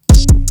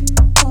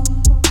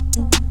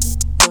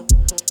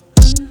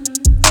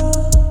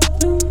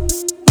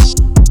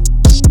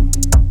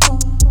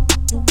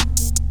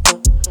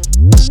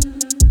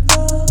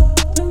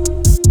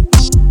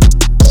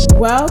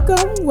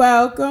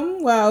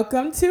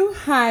welcome to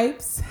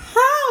Hype's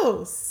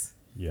House.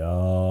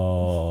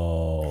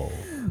 Yo.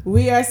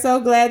 We are so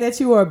glad that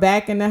you are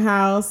back in the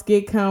house.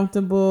 Get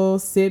comfortable,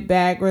 sit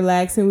back,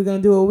 relax, and we're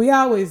going to do what we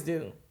always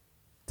do.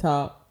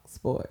 Talk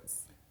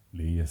sports.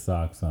 Leave your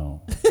socks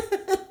on.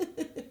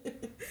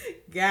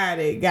 Got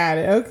it.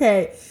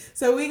 Okay.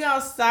 So we're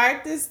going to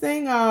start this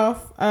thing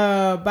off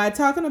by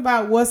talking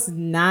about what's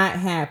not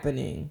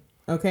happening.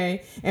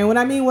 Okay. And when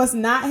I mean what's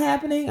not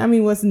happening, I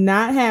mean what's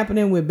not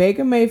happening with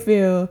Baker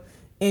Mayfield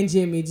and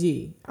Jimmy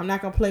G. I'm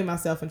not going to play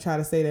myself and try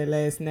to say that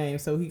last name,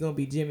 so he's going to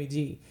be Jimmy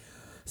G.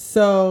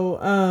 So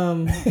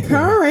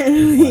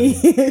currently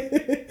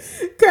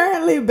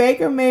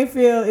Baker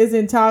Mayfield is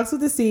in talks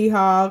with the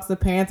Seahawks. The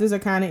Panthers are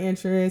kind of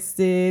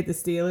interested. The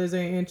Steelers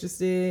are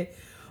interested.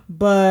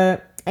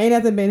 But ain't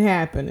nothing been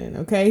happening,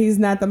 okay? He's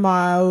not the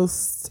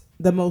most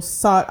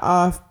sought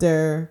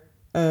after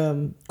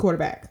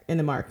quarterback in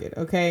the market,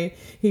 okay?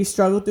 He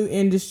struggled through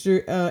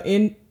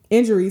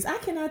injuries. I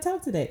cannot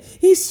talk today.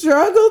 He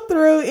struggled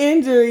through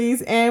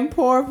injuries and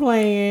poor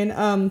playing.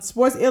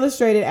 Sports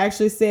Illustrated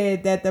actually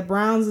said that the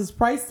Browns'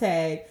 price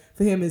tag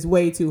for him is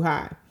way too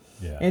high.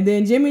 Yeah. And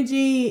then Jimmy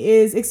G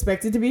is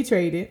expected to be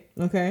traded,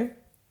 okay?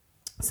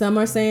 Some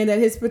are saying that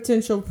his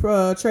potential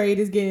trade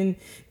is getting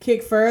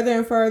kicked further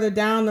and further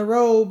down the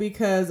road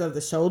because of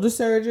the shoulder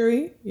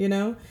surgery,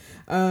 in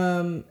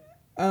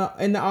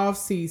the off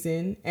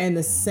season. And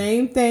the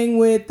same thing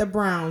with the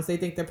Browns. They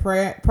think the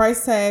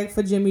price tag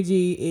for Jimmy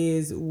G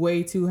is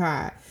way too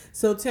high.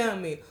 So tell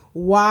me,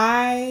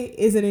 why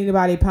isn't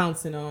anybody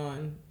pouncing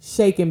on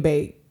shake and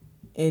bake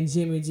and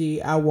Jimmy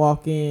G? I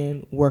walk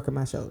in working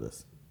my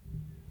shoulders.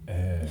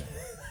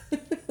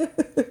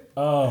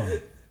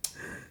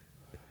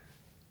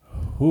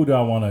 Who do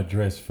I want to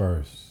address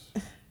first?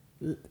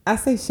 I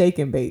say shake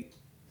and bake.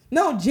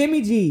 No,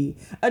 Jimmy G.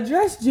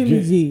 Address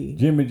Jimmy G.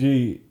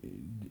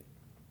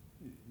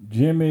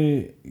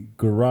 Jimmy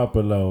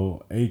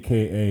Garoppolo,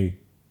 a.k.a.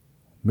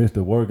 Mr.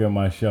 Work on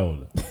My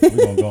Shoulder. We're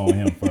going to go on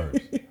him first.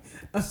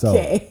 Okay.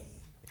 So,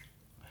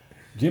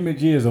 Jimmy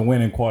G is a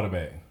winning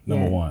quarterback,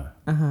 number one.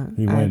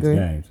 He wins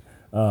games.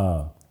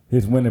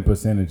 His winning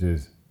percentage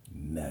is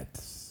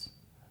nuts.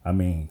 I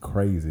mean,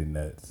 crazy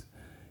nuts.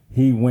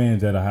 He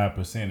wins at a high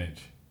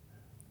percentage.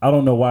 I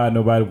don't know why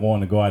nobody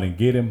wanted to go out and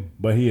get him,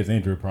 but he is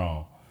injury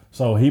prone.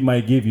 So he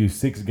might give you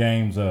 6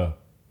 games of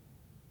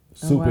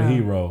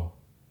superhero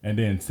and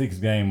then 6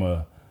 games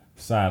of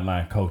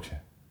sideline coaching.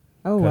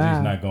 Oh, wow. Because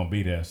he's not going to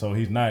be there. So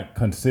he's not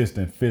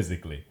consistent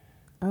physically.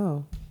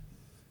 Oh.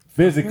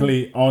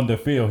 Physically, on the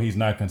field, he's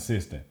not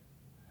consistent.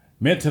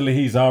 Mentally,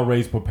 he's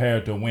always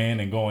prepared to win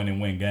and go in and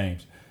win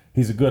games.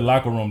 He's a good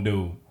locker room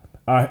dude.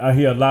 I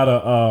hear a lot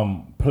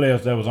of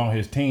players that was on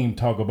his team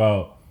talk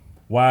about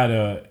why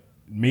the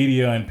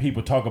media and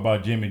people talk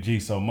about Jimmy G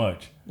so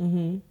much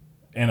in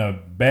a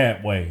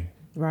bad way.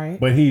 Right.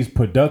 But he's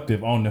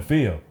productive on the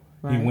field.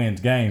 Right. He wins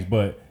games,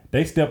 but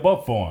they step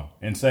up for him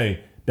and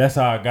say, that's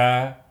our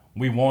guy.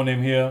 We want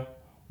him here.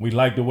 We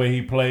like the way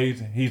he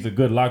plays. He's a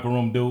good locker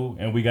room dude,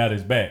 and we got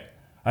his back.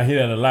 I hear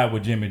that a lot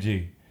with Jimmy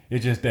G.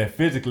 It's just that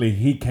physically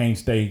he can't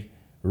stay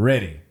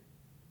ready.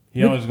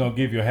 He only is going to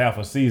give you half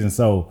a season,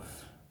 so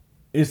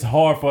it's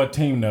hard for a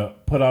team to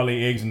put all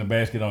their eggs in the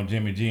basket on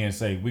Jimmy G and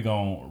say, we're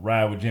going to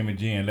ride with Jimmy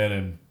G and let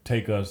him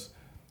take us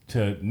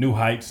to new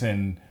heights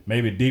and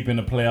maybe deep in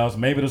the playoffs,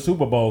 maybe the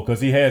Super Bowl,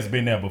 because he has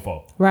been there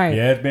before. Right. He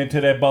has been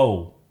to that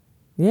bowl.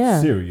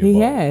 Yeah. Cereal he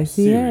bowl. has.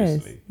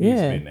 Seriously. He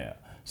has. He's been there.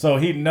 So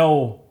he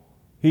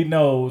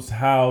knows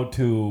how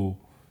to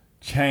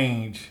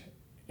change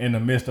in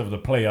the midst of the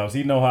playoffs.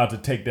 He knows how to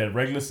take that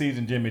regular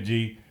season Jimmy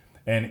G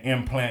and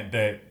implant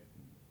that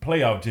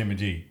playoff Jimmy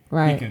G.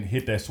 Right. He can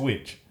hit that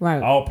switch.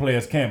 Right. All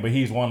players can, but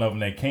he's one of them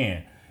that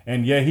can.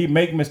 And yeah, he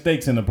make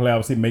mistakes in the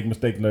playoffs. He make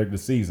mistakes in the regular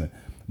season.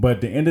 But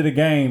at the end of the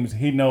games,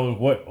 he knows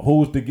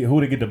who to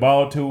get the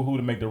ball to, who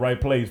to make the right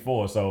plays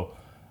for. So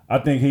I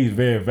think he's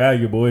very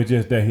valuable. It's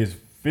just that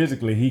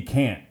physically he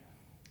can't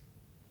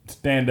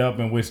stand up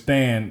and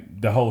withstand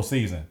the whole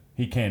season.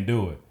 He can't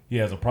do it. He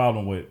has a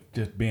problem with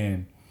just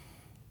being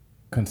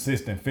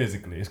consistent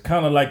physically. It's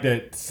kind of like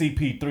that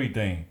CP3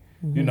 thing.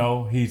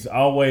 Mm-hmm. He's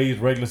always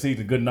regular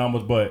season, good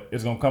numbers, but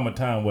it's going to come a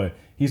time where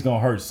he's going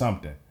to hurt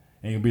something.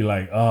 And you'll be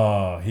like,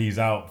 oh, he's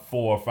out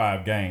 4 or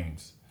 5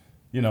 games.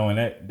 And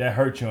that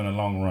hurts you in the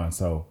long run.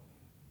 So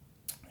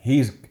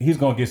he's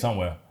going to get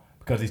somewhere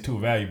because he's too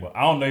valuable.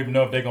 I don't even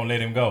know if they're going to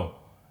let him go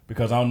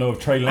because I don't know if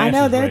Trey Lance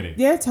is ready.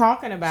 They're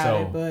talking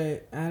about it,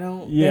 but I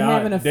don't. Yeah, they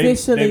haven't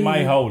officially. They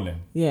might hold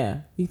him.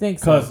 Yeah, you think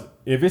so? Because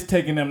if it's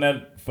taking them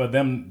for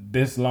them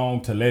this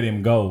long to let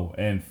him go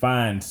and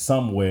find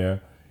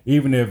somewhere,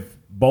 even if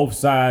both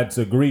sides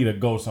agree to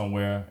go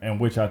somewhere, and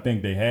which I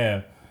think they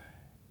have,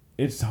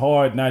 it's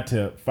hard not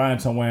to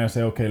find somewhere and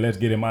say, okay, let's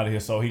get him out of here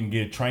so he can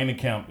get training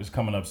camp is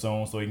coming up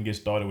soon so he can get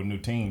started with a new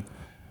team.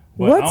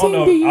 But I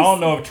don't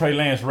know if Trey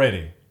Lance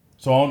ready.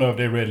 So I don't know if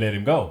they're ready to let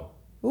him go.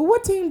 Well,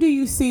 what team do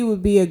you see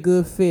would be a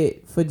good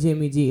fit for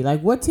Jimmy G?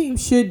 Like, what team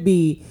should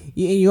be,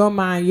 in your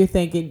mind, you're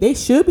thinking they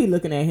should be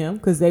looking at him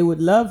because they would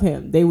love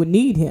him. They would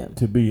need him.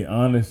 To be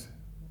honest,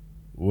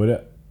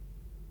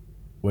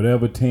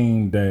 whatever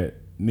team that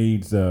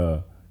needs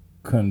a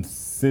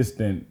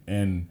consistent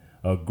and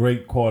a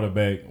great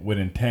quarterback with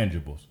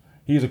intangibles.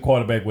 He's a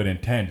quarterback with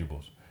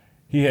intangibles.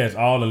 He has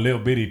all the little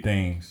bitty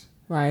things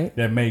right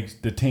that makes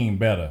the team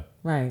better.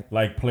 Right.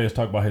 Like players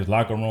talk about his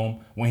locker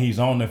room. When he's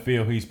on the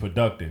field, he's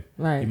productive.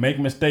 Right. He make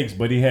mistakes,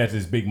 but he has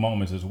his big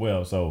moments as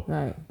well. So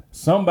right.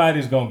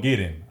 somebody's going to get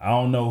him. I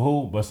don't know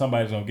who, but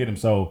somebody's going to get him.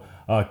 So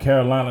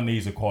Carolina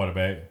needs a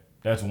quarterback.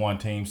 That's one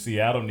team.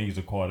 Seattle needs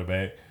a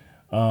quarterback.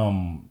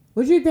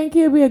 Would you think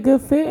he'll be a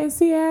good fit in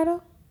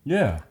Seattle?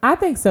 Yeah. I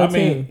think so, too. I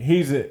mean,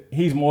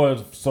 he's more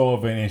so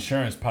of an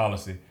insurance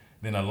policy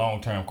than a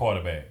long-term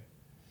quarterback.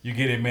 You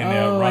get him in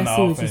there, run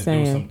the offense,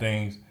 do some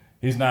things.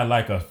 He's not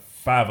like a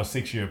 5 or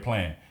 6 year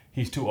plan.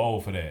 He's too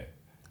old for that.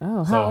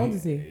 Oh, how old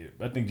is he?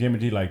 I think Jimmy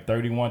G like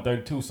 31,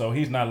 32. So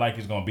he's not like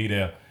he's gonna be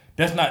there.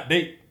 That's not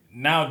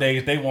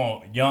nowadays they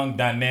want young,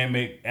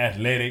 dynamic,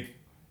 athletic,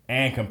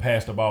 and can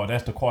pass the ball.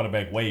 That's the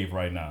quarterback wave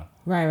right now.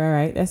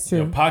 Right. That's true.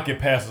 The pocket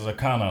passes are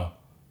kind of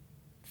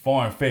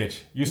foreign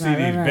fetch. You see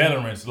these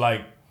veterans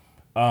like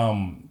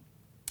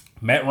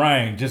Matt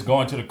Ryan just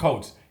going to the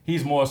coach.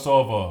 He's more so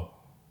of a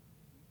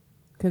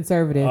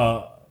conservative.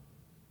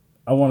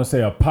 I want to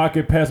say a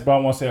pocket pass, but I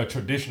want to say a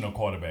traditional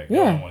quarterback.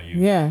 Yeah, I want to use.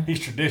 Yeah. He's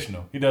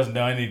traditional. He doesn't do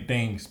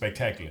anything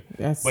spectacular.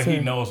 That's but true. he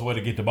knows where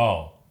to get the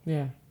ball.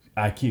 Yeah.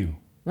 IQ.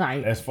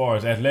 Right. As far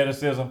as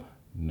athleticism,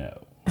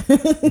 no.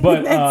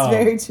 But that's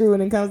very true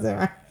when it comes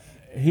to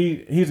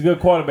he's a good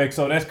quarterback,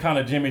 so that's kind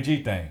of Jimmy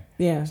G thing.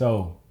 Yeah.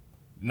 So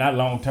not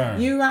long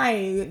term. You're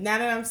right. Now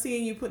that I'm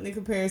seeing you putting the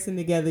comparison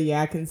together,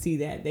 yeah, I can see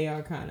that they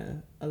are kind of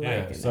alike.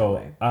 Yeah. In So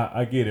that way.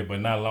 I get it, but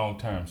not long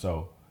term.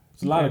 So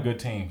it's a lot of good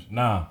teams.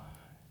 Now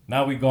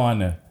we going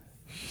to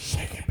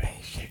shake it,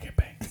 bang, shake it,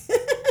 bang.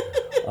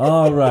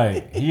 All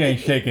right. He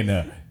ain't shaking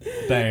the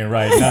thing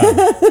right now.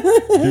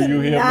 Do you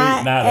hear me?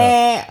 Not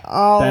at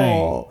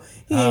all.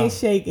 Thing. He ain't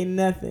shaking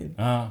nothing.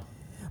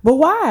 But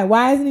why?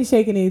 Why isn't he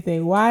shaking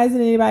anything? Why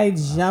isn't anybody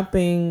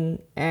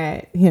jumping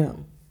at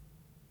him?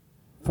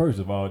 First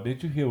of all,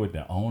 did you hear what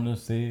the owner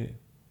said?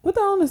 What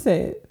the owner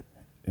said?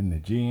 In the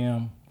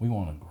GM, we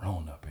want a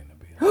grown up in the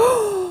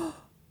building.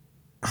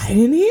 I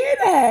didn't hear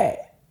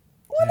that.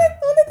 When did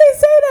they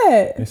say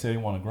that? They said they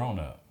want a grown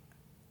up.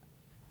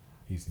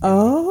 Say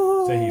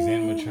he's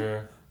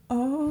immature.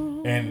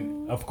 Oh.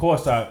 And of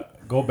course, I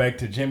go back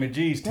to Jimmy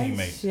G's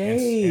teammate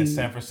in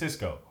San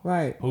Francisco.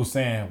 Right. Who's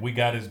saying, we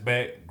got his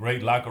back,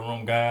 great locker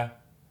room guy.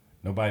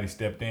 Nobody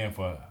stepped in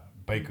for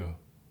Baker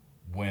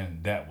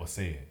when that was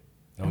said.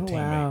 No teammates.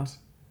 Wow.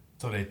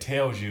 So that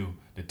tells you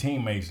the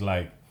teammates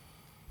like,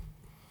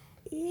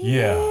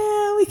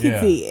 we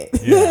can see it.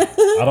 Yeah.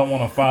 I don't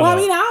want to follow. Well, I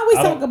mean, we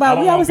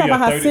always talk about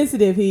how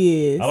sensitive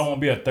he is. I don't want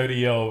to be a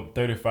 30-year-old,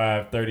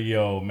 35,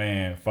 30-year-old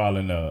man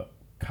following a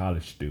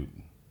college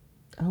student.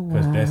 Oh, wow.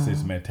 Because that's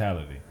his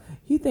mentality.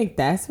 You think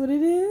that's what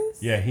it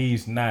is? Yeah,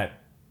 he's not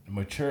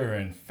mature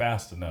and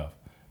fast enough.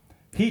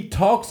 He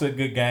talks a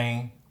good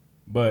game,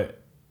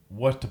 but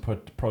what's the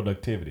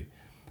productivity?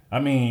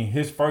 I mean,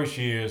 his first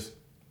year,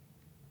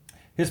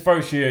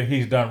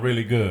 he's done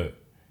really good.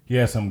 He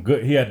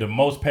had the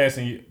most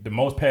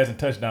passing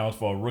touchdowns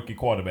for a rookie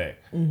quarterback.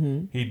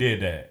 Mm-hmm. He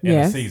did that in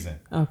a season.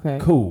 Okay.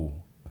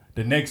 Cool.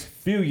 The next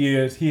few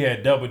years, he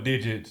had double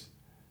digits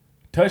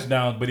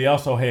touchdowns, but he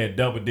also had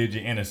double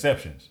digit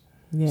interceptions.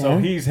 Yeah. So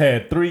he's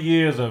had 3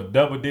 years of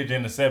double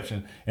digit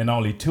interceptions and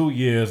only 2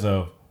 years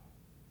of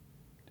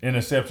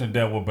interceptions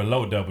that were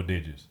below double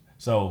digits.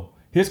 So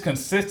his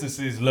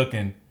consistency is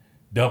looking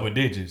double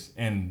digits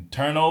in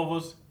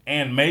turnovers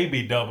and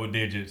maybe double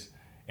digits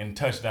in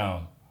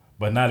touchdowns,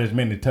 but not as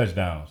many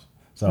touchdowns.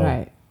 So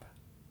right.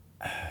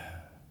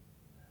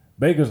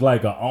 Baker's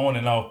like an on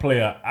and off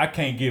player. I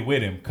can't get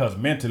with him because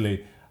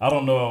mentally, I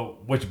don't know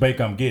which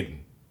Baker I'm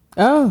getting.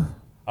 Oh.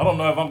 I don't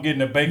know if I'm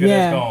getting a Baker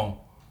that's going to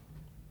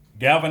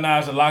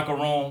galvanize the locker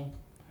room.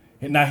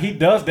 Now, he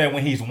does that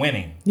when he's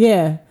winning.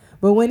 Yeah,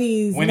 but when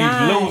he's losing,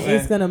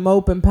 it's going to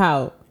mope and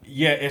pout.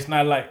 Yeah, it's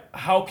not like,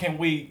 how can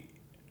we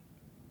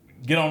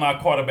get on our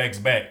quarterback's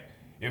back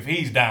if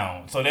he's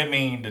down? So that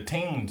means the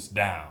team's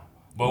down.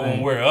 But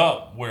when we're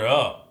up, we're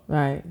up.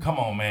 Right. Come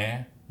on,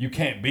 man. You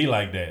can't be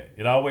like that.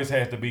 It always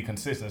has to be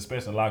consistent,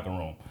 especially in the locker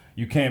room.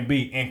 You can't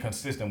be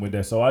inconsistent with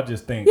that. So I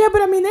just think. Yeah,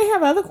 but I mean, they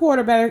have other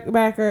quarterbacks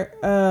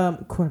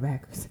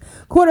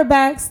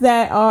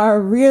that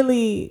are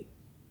really,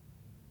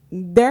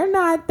 they're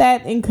not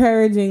that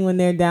encouraging when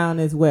they're down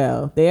as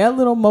well. They're a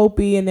little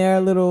mopey and they're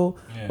a little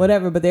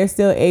whatever, but they're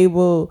still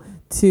able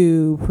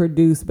to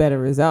produce better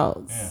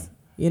results. Yeah.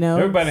 You know?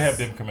 Everybody have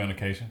different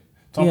communication.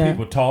 Some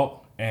people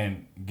talk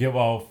and give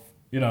off,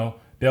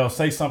 they'll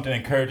say something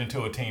encouraging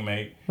to a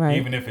teammate,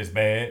 even if it's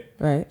bad.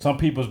 Right. Some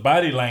people's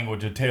body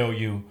language will tell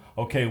you,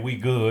 okay, we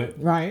good.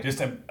 Right.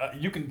 Just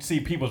you can see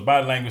people's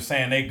body language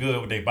saying they good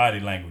with their body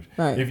language.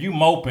 Right. If you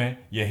moping,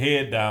 your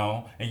head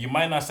down, and you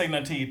might not say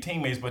nothing to your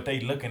teammates, but they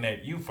looking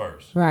at you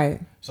first.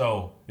 Right.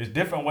 So there's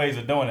different ways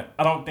of doing it.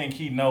 I don't think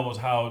he know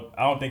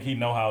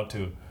how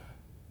to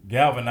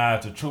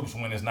galvanize the troops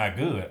when it's not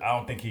good. I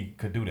don't think he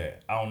could do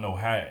that. I don't know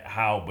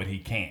how, but he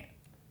can't.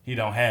 he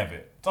don't have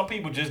it. Some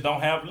people just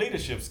don't have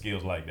leadership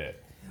skills like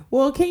that.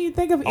 Well, can you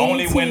think of any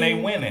Only team? when they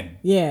winning.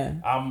 Yeah.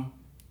 I'm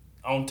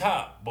on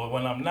top, but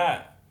when I'm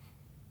not,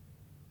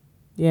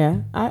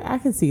 yeah, I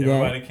can see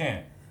everybody that.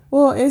 can.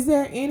 Well, is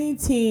there any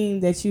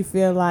team that you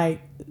feel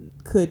like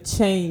could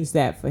change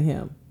that for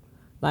him?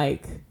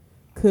 Like,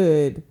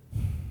 could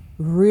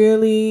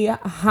really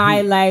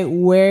highlight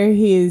where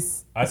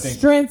his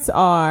strengths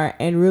are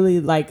and really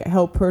like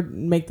help her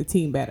make the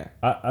team better?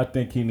 I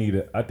think he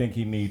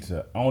needs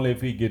to only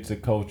if he gets a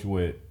coach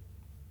with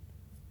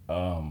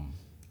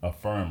a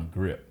firm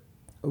grip.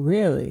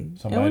 Really?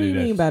 Somebody and what do you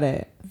mean by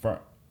that? Firm,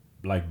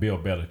 like Bill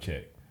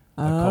Belichick,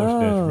 a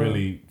coach that's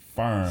really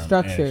firm,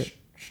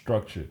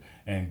 structured,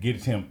 and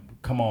gets him.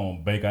 Come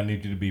on, Baker, I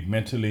need you to be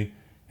mentally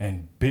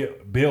and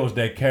builds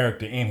that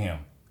character in him.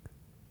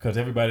 Because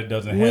everybody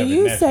doesn't have it. When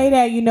you say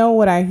that, you know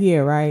what I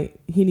hear, right?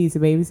 He needs a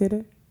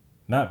babysitter.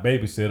 Not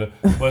babysitter,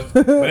 but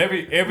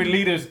every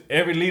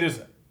leader's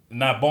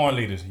not born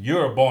leaders.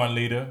 You're a born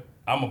leader.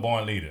 I'm a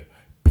born leader.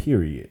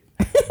 Period.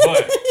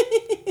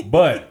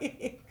 But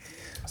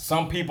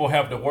some people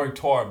have to work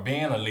toward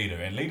being a leader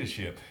and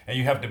leadership, and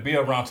you have to be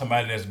around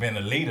somebody that's been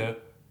a leader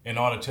in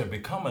order to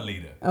become a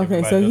leader.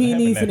 Okay, so he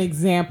needs an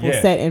example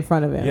set in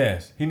front of him.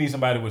 Yes, he needs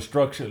somebody with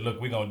structure. Look,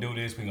 we're gonna do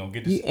this. We're gonna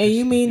get this. And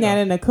you mean that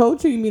in a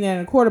coach, or you mean that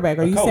in a quarterback?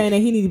 Or are you saying that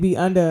he needs to be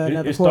under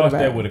another quarterback? It starts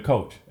there with a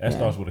coach. That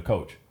starts with a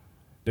coach.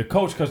 The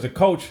coach, because the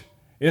coach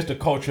is the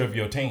culture of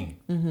your team.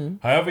 Mm-hmm.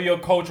 However your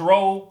coach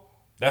roll,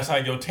 that's how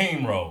your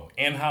team roll,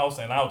 in-house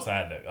and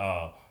outside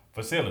the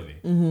facility.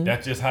 Mm-hmm.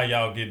 That's just how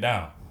y'all get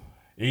down.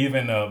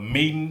 Even the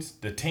meetings,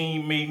 the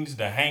team meetings,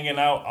 the hanging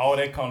out, all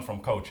that comes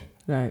from coaching.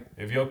 Right.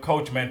 If your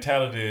coach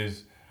mentality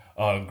is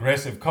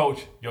aggressive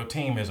coach, your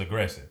team is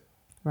aggressive.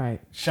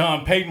 Right.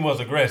 Sean Payton was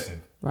aggressive.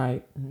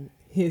 Right.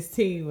 His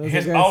team was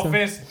aggressive. His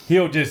offense,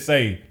 he'll just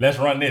say, let's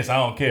run this, I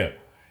don't care.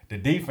 The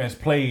defense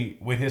played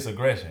with his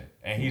aggression,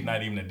 and he's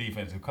not even a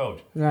defensive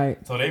coach.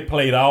 Right. So they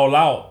played all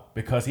out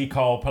because he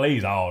called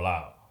plays all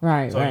out.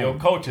 Right. So your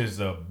coach is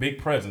a big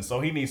presence.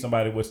 So he needs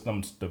somebody with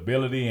some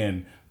stability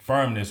and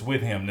firmness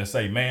with him to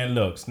say, man,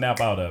 look, snap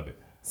out of it.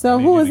 So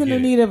who is in the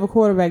need of a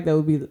quarterback that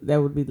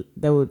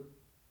would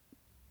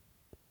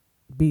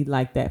be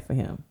like that for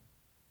him?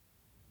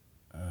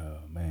 Oh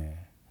man,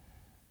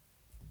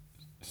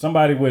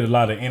 somebody with a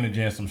lot of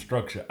energy and some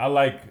structure. I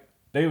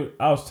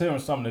was telling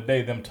something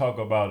today. Them talk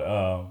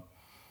about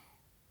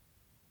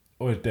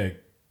what is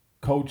that?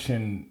 Coach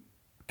in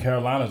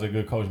Carolina's a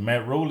good coach.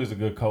 Matt Rule is a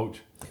good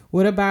coach.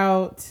 What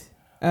about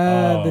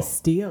the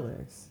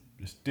Steelers?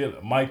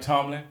 Mike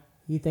Tomlin.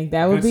 You think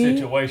that would be good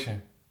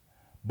situation,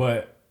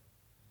 but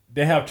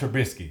they have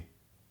Trubisky.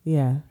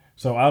 Yeah.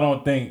 So I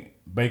don't think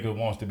Baker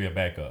wants to be a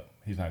backup.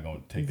 He's not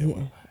going to take that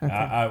one.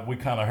 Okay. We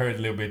kind of heard a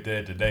little bit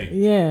there today.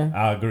 Yeah.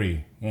 I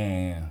agree.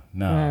 Yeah.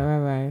 No.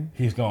 Right.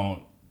 He's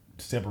going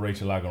to separate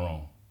your locker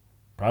room.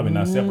 Probably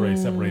not separate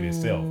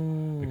itself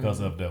because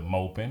of the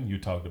moping you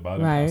talked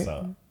about. Right.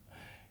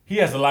 He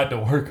has a lot to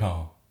work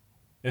on.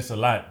 It's a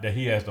lot that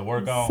he has to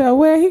work on. So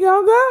where he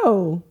going to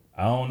go?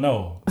 I don't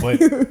know.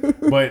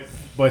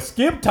 But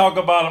Skip talk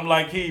about him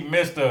like he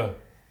Mr.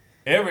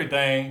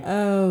 Everything.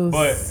 Oh,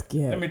 but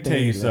Skip, let me tell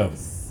you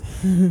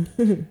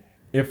something.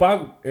 If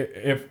I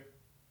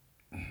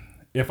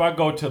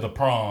go to the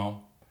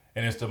prom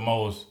and it's the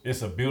most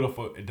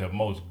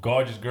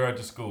gorgeous girl at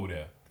the school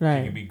there. Right.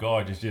 She can be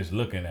gorgeous just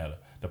looking at her.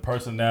 The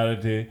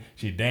personality,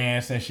 she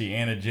dancing, she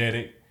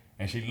energetic,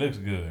 and she looks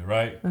good,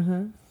 right?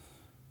 Uh-huh.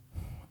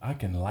 I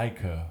can like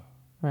her.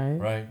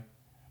 Right.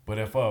 But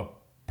if her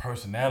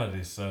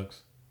personality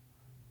sucks,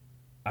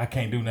 I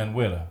can't do nothing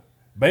with her.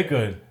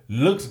 Baker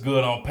looks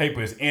good on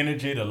paper. His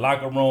energy, the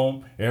locker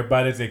room,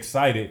 everybody's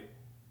excited.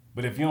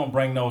 But if you don't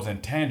bring those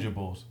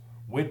intangibles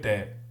with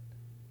that,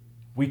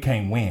 we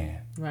can't win.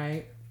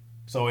 Right.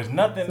 So it's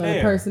nothing there.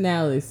 The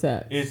personality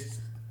sucks.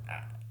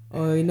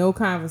 Or no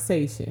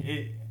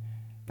conversation.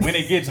 When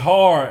it gets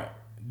hard,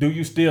 do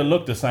you still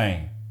look the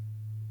same?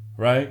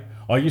 Right?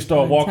 Or you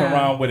start walking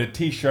around with a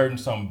t-shirt and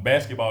some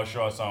basketball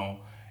shorts on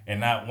and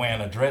not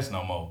wearing a dress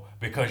no more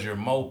because you're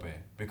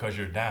moping, because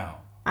you're down.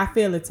 I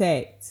feel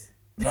attacked.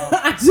 No.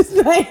 I just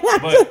like,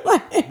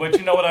 but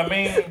you know what I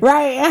mean?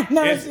 Right, I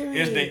know what you mean.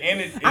 It's the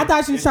energy. I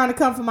thought you was trying to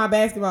come for my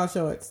basketball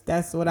shorts.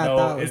 That's what I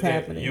thought was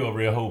happening. You a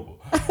real hooper.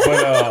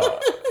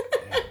 But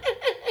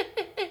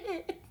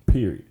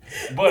period.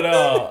 But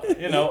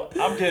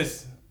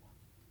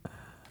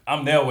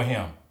I'm there with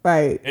him.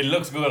 Right. It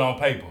looks good on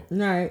paper.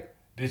 Right.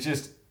 It's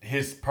just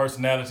his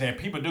personality, and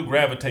people do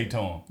gravitate to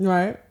him.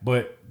 Right.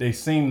 But they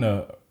seem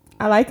to.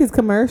 I like his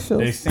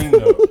commercials. They seem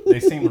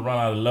to run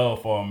out of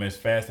love for him as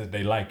fast as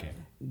they like him.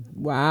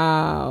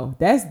 Wow,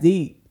 that's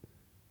deep.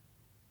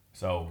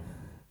 So,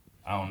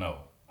 I don't know.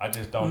 I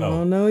just don't know. I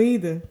don't know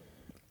either.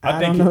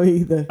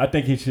 I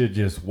think he should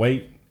just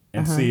wait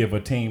and see if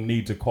a team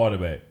needs a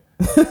quarterback.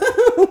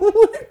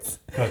 What?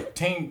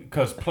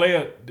 Because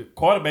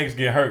quarterbacks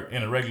get hurt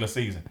in the regular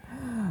season,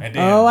 and then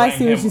I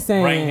see what you're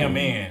saying. Bring him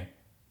in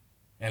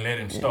and let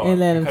him start.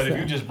 Because if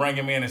you just bring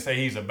him in and say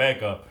he's a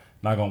backup,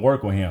 not gonna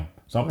work with him.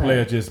 Some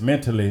players just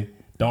mentally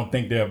don't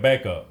think they're a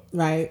backup.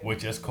 Right.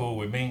 Which is cool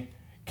with me.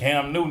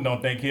 Cam Newton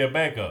don't think he's a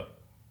backup.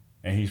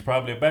 And he's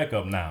probably a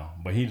backup now.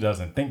 But he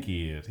doesn't think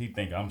he is. He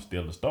think I'm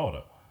still the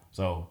starter.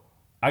 So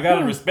I got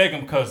to respect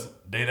them because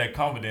they that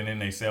confident in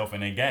themselves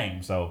and their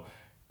game. So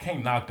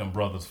can't knock them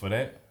brothers for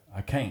that.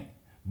 I can't.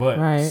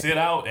 But sit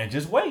out and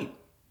just wait.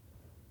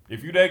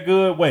 If you that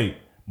good, wait.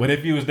 But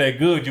if you was that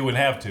good, you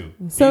wouldn't have to.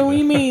 So when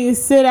you mean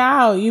sit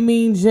out, you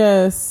mean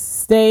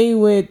just stay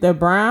with the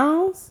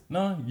Browns?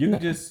 No, you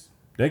can just,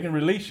 they can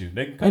release you.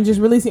 They can and just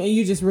release it and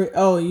you just,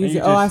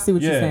 I see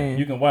what you're saying.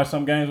 You can watch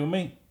some games with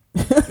me.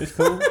 It's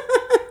cool.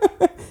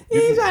 He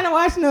ain't trying to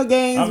watch no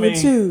games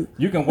with you.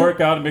 You can work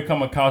out and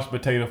become a couch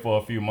potato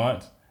for a few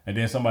months. And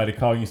then somebody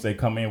call you and say,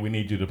 come in, we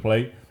need you to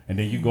play. And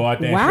then you go out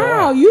there and show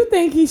out. You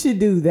think he should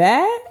do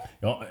that?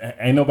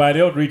 Ain't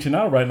nobody else reaching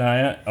out right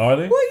now, are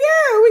they? Well,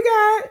 yeah, we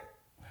got,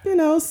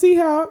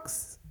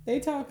 Seahawks. They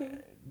talking.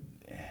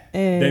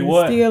 And they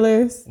what?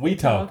 Steelers. We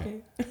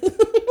talking.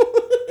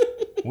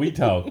 We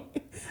talking.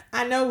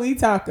 I know we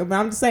talking, but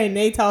I'm just saying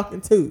they talking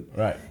too.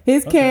 Right.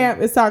 His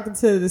camp is talking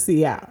to the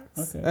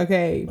Seahawks.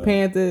 Okay.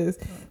 Panthers,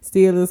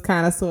 Steelers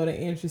kind of sort of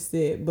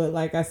interested. But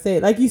like I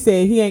said, like you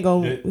said, he ain't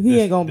gonna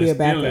be a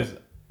backup. The Steelers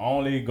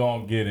only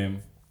gonna get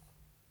him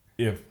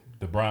if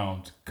the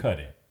Browns cut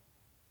him.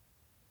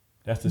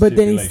 That's the But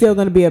then he's still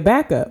gonna be a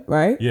backup,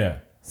 right? Yeah.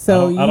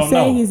 So you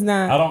say he's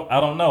not. I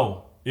don't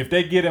know. If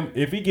they get him,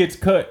 if he gets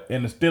cut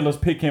and the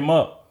Steelers pick him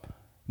up,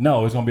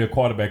 no, it's gonna be a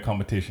quarterback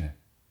competition.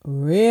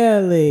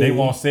 Really? They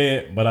won't say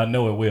it, but I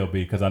know it will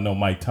be because I know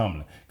Mike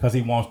Tomlin because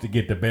he wants to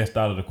get the best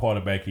out of the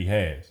quarterback he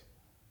has.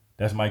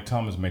 That's Mike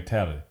Tomlin's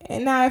mentality.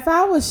 And now, if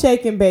I was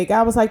shake and bake,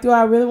 I was like, do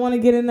I really want to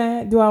get in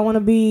that? Do I want to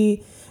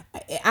be?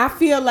 I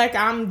feel like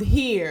I'm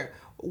here.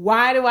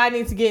 Why do I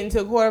need to get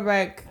into a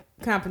quarterback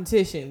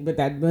competition? But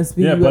that must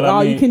be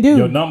all you can do.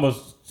 Your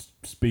numbers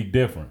speak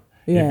different.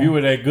 Yeah. If you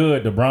were that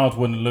good, the Browns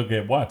wouldn't look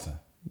at Watson.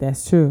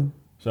 That's true.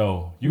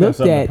 So you got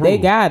something to prove. They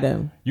got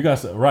him. You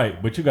got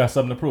right, but you got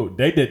something to prove.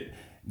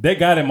 They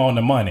got him on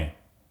the money.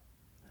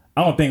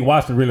 I don't think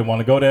Watson really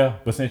want to go there,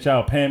 but since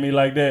y'all paying me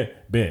like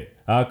that, bet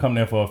I'll come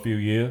there for a few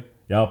years.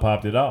 Y'all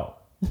popped it off.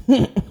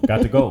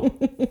 Got to go.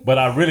 But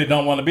I really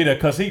don't want to be there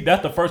because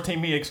that's the first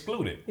team he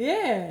excluded.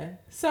 Yeah.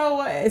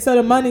 So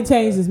the money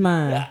changed his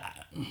mind.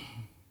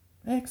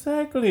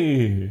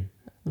 Exactly.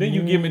 Then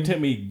you give it to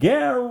me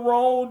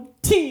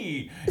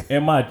guaranteed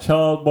in my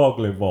Charles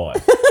Barkley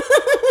voice.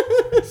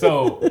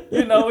 So,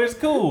 it's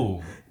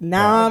cool.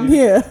 Now I'm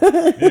here.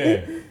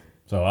 Yeah.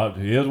 So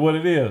here's what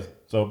it is.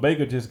 So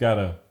Baker just got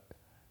to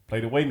play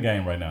the waiting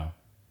game right now.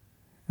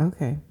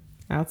 Okay.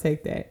 I'll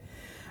take that.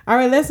 All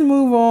right, let's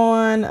move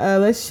on.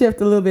 Let's shift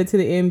a little bit to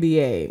the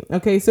NBA.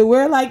 Okay, so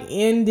we're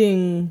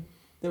ending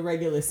the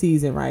regular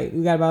season, right?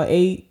 We got about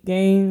 8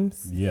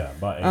 games. Yeah,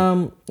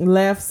 about 8.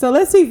 Left. So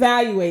let's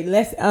evaluate.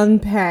 Let's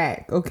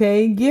unpack.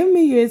 Okay, give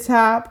me your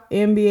top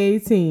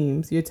NBA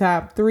teams, your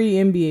top 3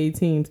 NBA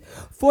teams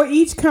for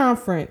each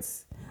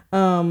conference.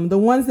 The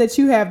ones that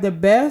you have the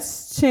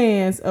best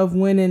chance of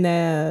winning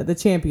the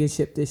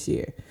championship this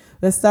year.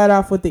 Let's start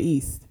off with the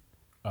East.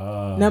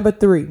 Number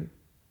 3.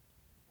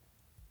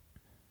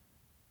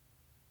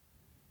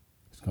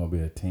 It's gonna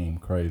be a team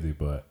crazy,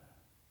 but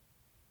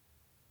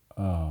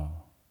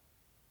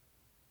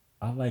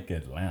I like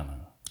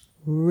Atlanta.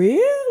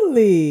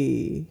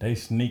 Really? They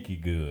sneaky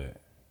good.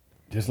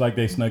 Just like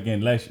they snuck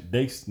in last year.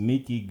 They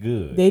sneaky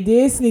good. They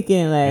did sneak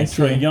in last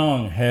year. And Trae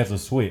Young has a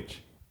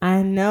switch.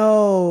 I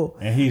know.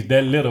 And he's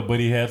that little, but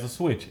he has a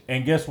switch.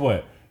 And guess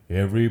what?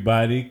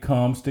 Everybody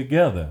comes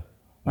together.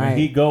 When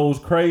he goes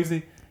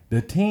crazy,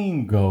 the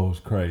team goes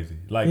crazy.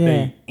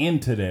 They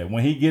into that.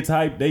 When he gets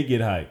hyped, they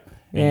get hyped.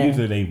 And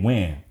usually they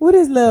win. With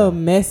his little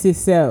messy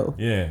self.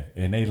 Yeah,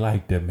 and they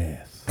like the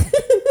mess.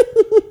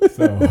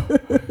 So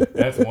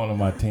that's one of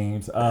my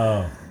teams.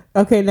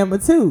 Okay, number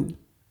 2.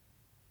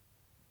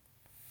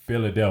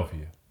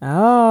 Philadelphia.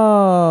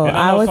 Oh, and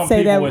I know would some say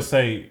people that would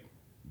say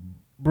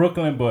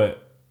Brooklyn,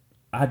 but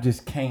I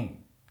just can't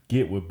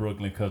get with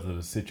Brooklyn because of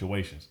the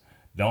situations.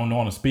 Don't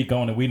want to speak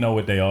on it. We know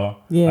what they are.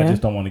 Yeah. I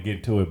just don't want to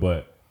get to it,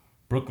 but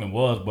Brooklyn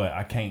was, but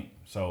I can't.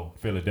 So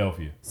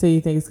Philadelphia. So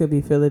you think it's gonna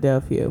be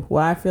Philadelphia?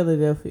 Why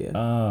Philadelphia?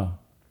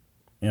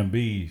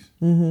 Embiid's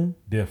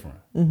different.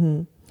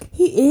 Mm-hmm.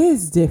 He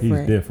is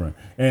different. He's different,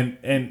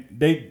 and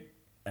they.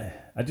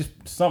 I just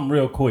something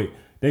real quick.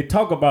 They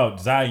talk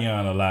about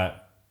Zion a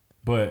lot,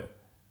 but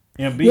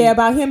Embiid,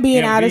 about him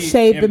being out of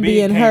shape and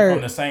being came hurt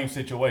from the same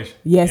situation.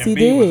 Yes, he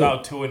did. Embiid was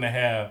out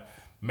 2.5,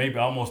 maybe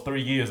almost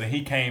 3 years, and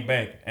he came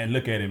back and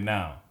look at him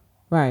now.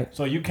 Right.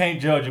 So you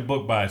can't judge a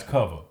book by its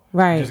cover.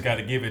 Right. You just got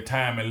to give it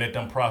time and let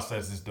them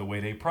process it the way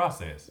they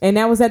process. And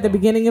that was at the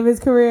beginning of his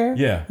career?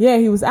 Yeah. Yeah,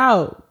 he was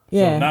out.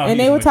 Yeah. So and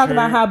they were talking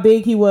about how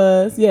big he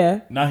was.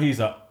 Yeah. Now he's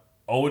an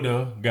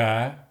older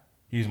guy.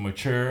 He's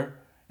mature.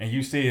 And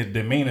you see his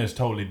demeanor is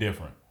totally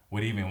different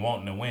with even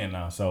wanting to win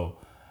now. So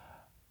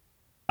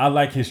I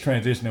like his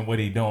transition and what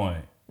he's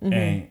doing. Mm-hmm.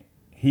 And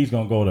he's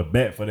going to go to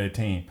bat for that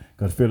team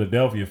because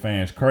Philadelphia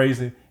fans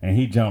crazy. And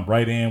he jumped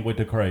right in with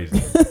the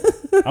crazy.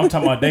 I'm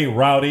talking about they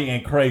rowdy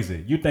and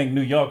crazy. You think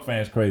New York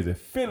fans crazy?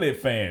 Philly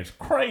fans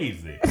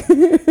crazy.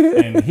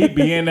 And he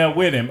be in there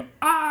with him,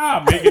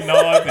 making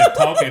noise and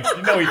talking.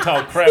 You know he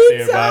talk crap to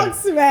everybody. He talks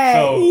smack.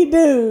 So, he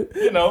do.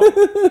 You know,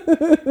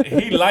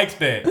 he likes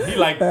that. He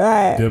like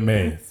the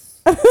mess.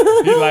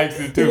 He likes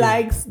it too. He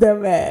likes the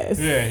mess.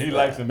 Yeah, he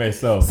likes the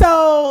mess.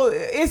 So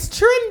it's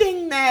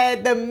trending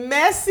that the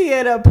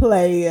messier the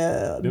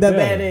player, the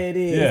better it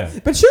is. Yeah.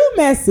 But you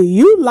messy.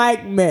 You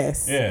like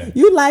mess. Yeah.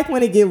 You like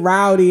when it get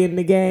rowdy in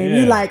the game. Yeah.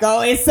 You like, oh,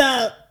 it's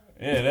up.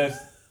 Yeah, that's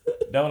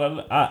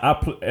what I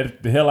play.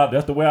 The hell out.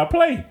 That's the way I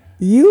play.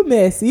 You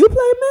messy. You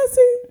play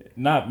messy?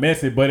 Not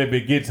messy, but if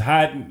it gets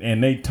hot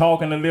and they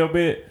talking a little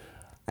bit,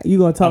 you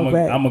gonna talk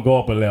back. I'm gonna go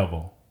up a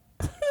level.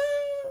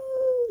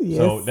 Yes,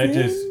 so that's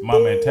just my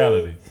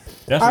mentality.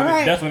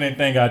 That's one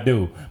thing I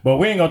do. But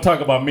we ain't gonna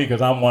talk about me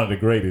because I'm one of the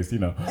greatest, you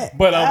know. But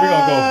we're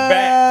gonna go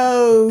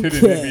back to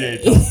the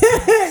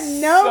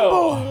NBA.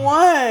 Number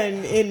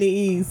one in the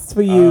East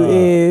for you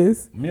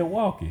is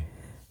Milwaukee.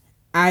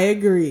 I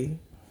agree.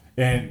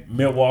 And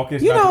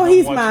Milwaukee's you know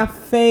he's my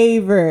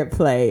favorite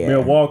player.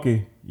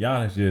 Milwaukee,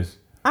 Giannis just.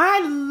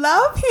 I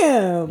love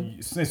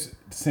him.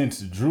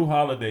 Since Drew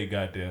Holiday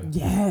got there.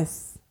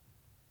 Yes.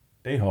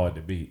 They hard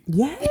to beat.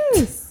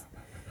 Yes.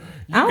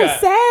 I was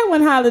sad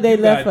when Holiday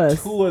left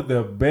us. Two of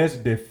the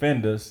best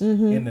defenders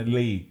in the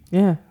league.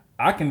 Yeah.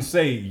 I can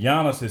say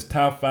Giannis is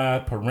top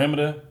 5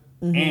 perimeter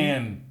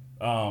and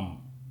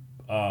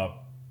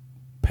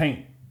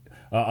paint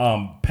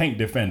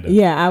defender.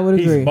 Yeah, I would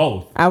agree. He's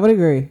both. I would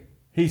agree.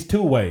 He's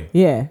two-way.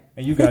 Yeah.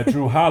 And you got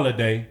Drew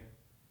Holiday,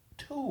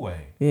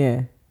 two-way.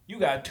 Yeah. You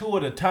got 2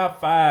 of the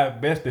top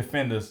 5 best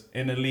defenders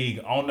in the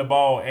league on the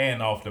ball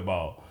and off the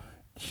ball.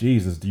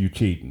 Jesus, you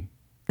cheating.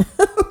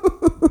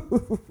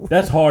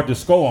 That's hard to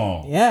score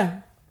on. Yeah.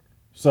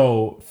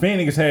 So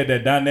Phoenix had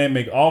that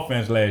dynamic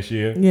offense last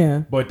year.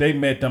 Yeah. But they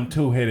met them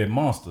 2-headed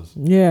monsters.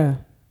 Yeah.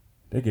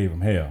 They gave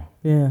them hell.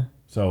 Yeah.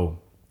 So,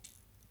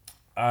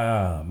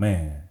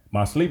 man,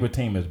 my sleeper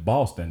team is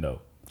Boston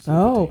though.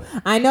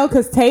 I know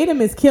because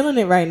Tatum is killing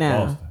it right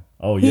now. Boston.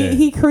 Oh yeah.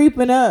 He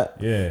creeping up.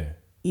 Yeah.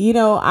 You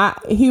know,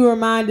 he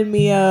reminded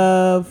me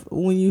of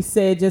when you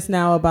said just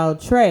now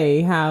about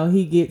Trey, how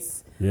he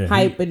gets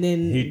hype and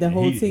then the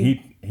whole team.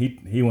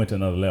 He went to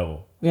another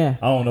level. Yeah.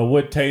 I don't know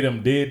what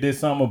Tatum did this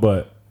summer,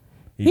 but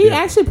he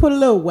actually put a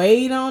little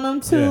weight on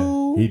him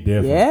too. Yeah, he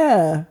different.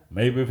 Yeah.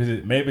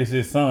 Maybe it's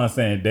his son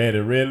saying, "Daddy,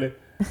 really?"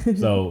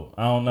 So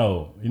I don't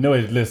know. You know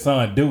his little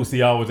son Deuce.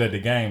 He always at the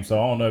game. So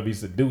I don't know if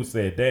he's Deuce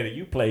said, "Daddy,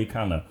 you play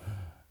kind of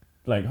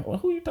like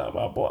who you talking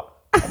about, boy?"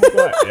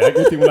 I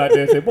get people out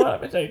there and say, "Boy,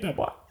 let me tell you that,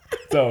 boy."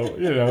 So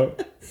you know.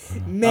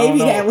 Maybe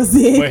that was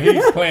it. But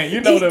he's playing.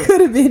 You know,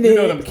 could have been you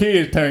know them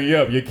kids turn you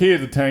up. Your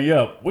kids will turn you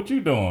up. What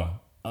you doing?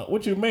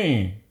 What you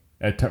mean?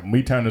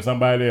 Me turn to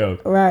somebody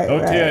else. Right. Don't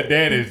tell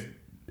daddies,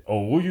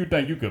 who you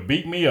think you could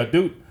beat me or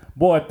do?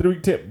 Boy,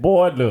 3-tip.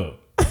 Boy, look.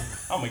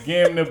 I'm going to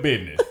give him the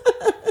business.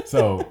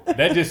 So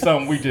that's just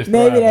something we just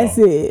Maybe that's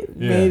on. it.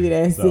 Yeah, Maybe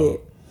that's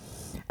it.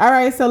 All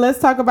right. So let's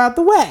talk about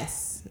the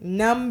West.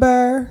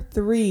 Number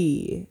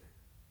 3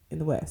 in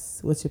the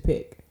West. What's your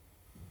pick?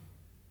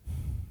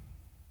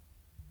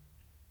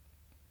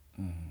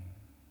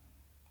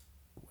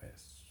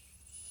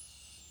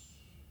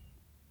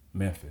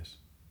 Memphis.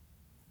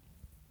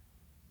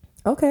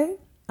 Okay.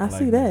 I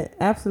see that.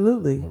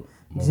 Absolutely.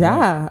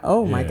 Ja.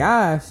 Oh my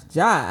gosh.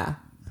 Ja.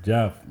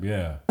 Ja,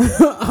 yeah.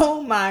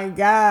 Oh my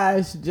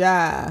gosh.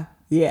 Ja.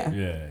 Yeah.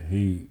 Yeah.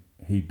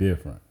 He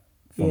different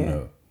from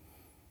the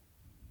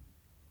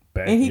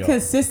backyard. And he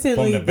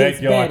consistently from the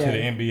backyard gets to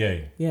the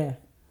NBA. Yeah.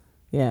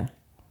 Yeah.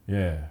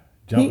 Yeah.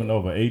 Jumping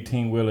over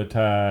 18-wheeler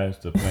tires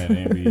to playing the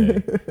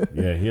NBA.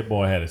 Yeah,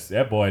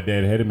 that boy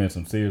dad had him in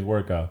some serious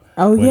workout.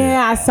 Oh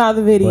yeah, I saw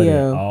the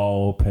video. But it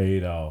all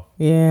paid off.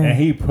 Yeah. And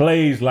he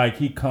plays like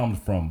he comes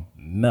from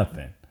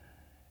nothing.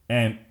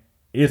 And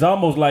it's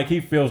almost like he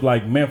feels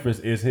like Memphis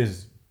is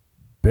his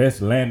best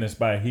landing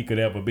spot he could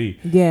ever be.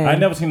 Yeah. I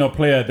never seen a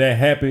player that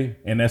happy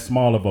and that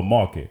small of a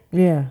market.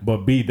 Yeah.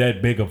 But be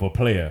that big of a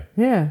player.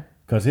 Yeah.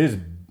 Because his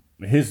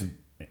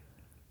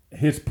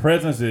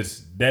presence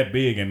is that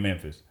big in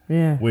Memphis.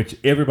 Yeah. Which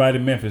everybody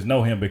in Memphis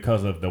know him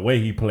because of the way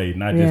he played,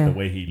 not just the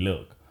way he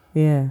looked.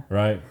 Yeah.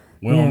 Right?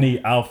 We don't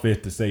need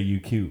outfits to say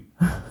you cute.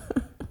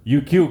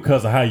 You cute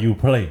because of how you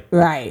play.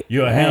 Right.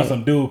 You're a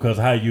handsome dude because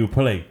of how you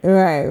play.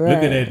 Right.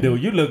 Look at that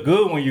dude. You look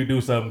good when you do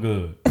something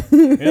good.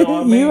 You know what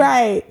I mean? You're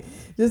right.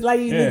 Just like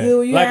you do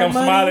when you like have I'm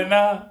money. smiling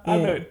now. I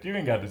know you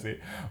ain't got to see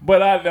it.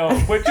 But I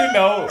know. But you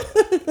know,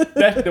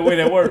 that's the way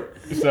that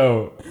works.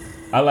 So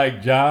I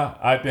like Ja.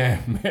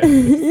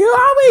 You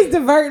always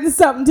diverting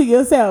something to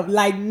yourself.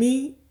 Like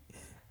me,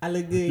 I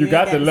look good. You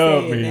got to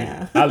love me.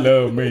 Now. I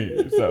love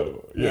me.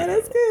 So yeah,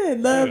 that's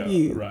good. Love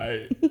you.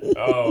 Right.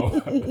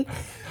 Oh.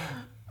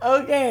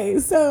 Okay,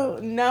 so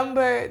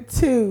number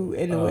 2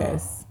 in the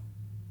West.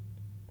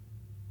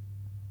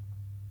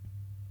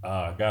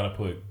 I gotta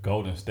put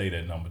Golden State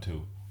at number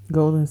 2.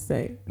 Golden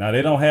State. Now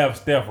they don't have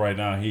Steph right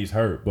now. He's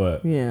hurt,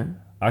 but yeah,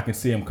 I can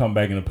see him come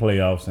back in the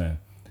playoffs and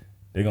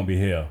they're gonna be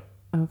hell.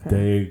 Okay.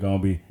 They're gonna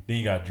be. Then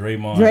you got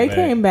Draymond. Dre back.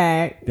 came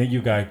back. Then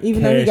you got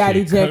even though he got Cash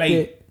and ejected.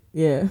 Clay.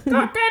 Yeah.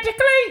 Catch a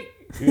Clay.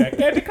 You got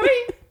Catch a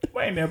Clay.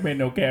 Well, ain't never been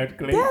no Catch a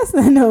Clay. That's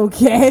not no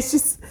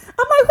Cassius. I'm like,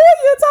 who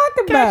are you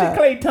talking Catch about? a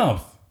Clay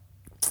Thompson.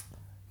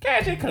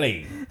 Catch a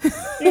Clay.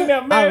 You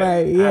never met him? All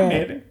right, yeah. I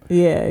met him.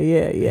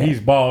 Yeah. He's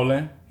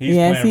balling. He's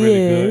Yes, playing he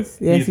really is.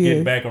 good. Yes, He's he getting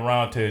is. back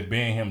around to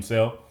being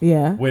himself.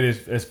 Yeah. With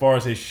his, as far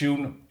as his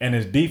shooting and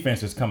his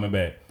defense is coming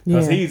back.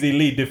 Because he's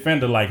elite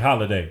defender like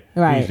Holiday.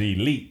 Right. He's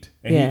elite.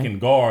 And he can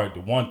guard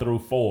 1 through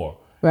 4.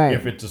 Right.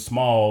 If it's a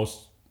small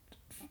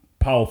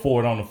power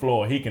forward on the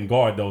floor, he can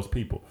guard those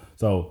people.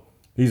 So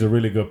he's a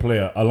really good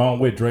player. Along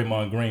with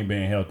Draymond Green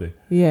being healthy.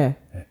 Yeah.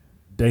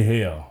 They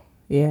hell.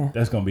 Yeah.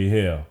 That's going to be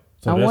hell.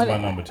 So that's my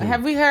number 2.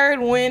 Have we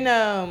heard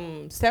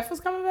when Steph was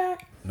coming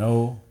back?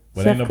 No.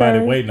 But Steph ain't nobody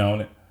Curry? waiting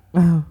on it.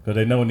 Oh. Because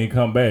they know when he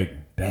come back,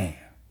 damn.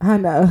 I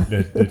know.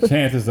 The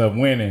chances of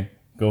winning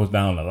goes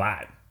down a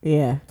lot.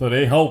 Yeah. So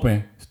they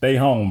hoping, stay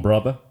home,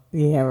 brother.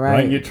 Yeah,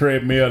 right. Run your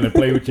treadmill and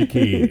play with your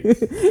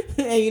kids.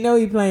 Yeah, you know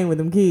he playing with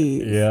them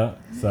kids. Yeah.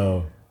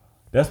 So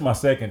that's my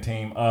second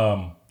team.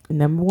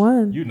 Number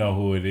 1. You know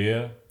who it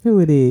is. Who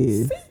it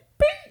is?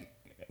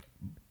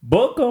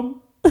 Book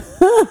them.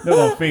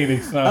 They're on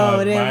Phoenix Suns, Oh,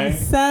 them man.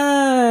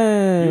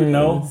 Suns. You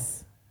know.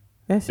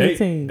 That's your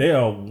team. They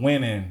are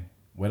winning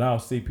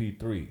without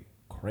CP3.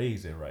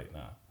 Crazy right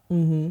now.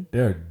 Mm-hmm.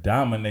 They're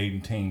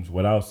dominating teams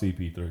without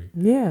CP3.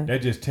 Yeah.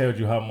 That just tells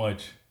you how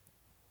much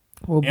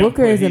Well,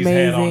 Booker is he's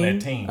amazing. had on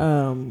that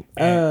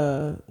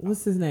team.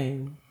 What's his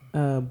name?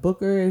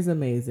 Booker is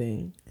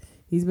amazing.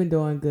 He's been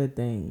doing good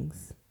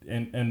things.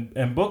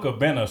 And Booker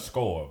been a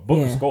scorer.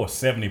 Booker scored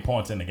 70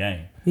 points in the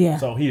game. Yeah.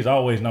 So he's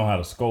always know how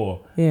to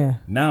score. Yeah.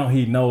 Now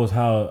he knows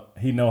how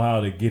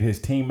to get his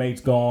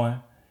teammates going,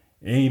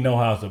 and he know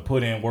how to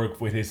put in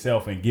work with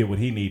himself and get what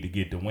he need to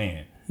get to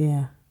win.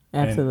 Yeah.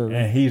 Absolutely.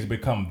 And he's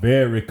become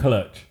very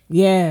clutch.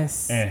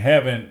 Yes. And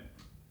having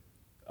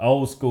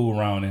old school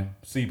around him,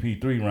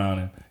 CP3 around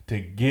him, to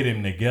get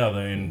him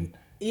together and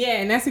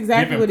yeah, and that's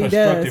exactly what he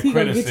does. He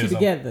gonna get you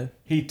together.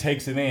 He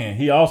takes it in.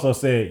 He also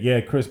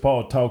said, Chris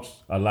Paul talks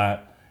a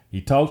lot.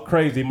 He talks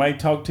crazy. Might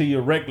talk to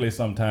you reckless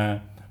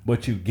sometimes,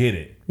 but you get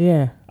it.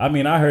 Yeah. I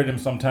mean, I heard him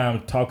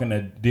sometimes talking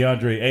to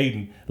DeAndre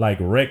Ayton like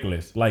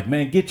reckless. Like,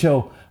 man, get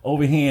your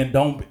over here and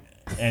don't.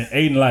 And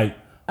Ayton like,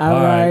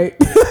 all right.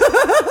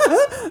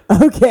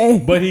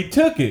 Okay. But he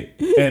took it.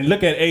 And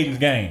look at Ayton's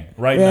game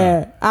right now.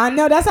 Yeah. I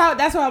know. That's what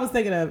I was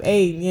thinking of.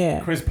 Ayton, yeah.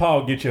 Chris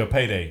Paul get you a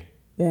payday.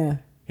 Yeah.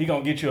 He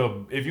gonna get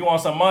you if you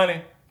want some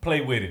money,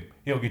 play with him.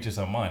 He'll get you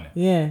some money.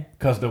 Yeah.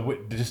 Because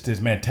just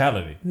his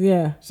mentality.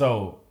 Yeah.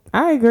 So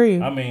I agree.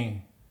 I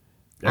mean,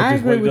 I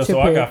agree with your so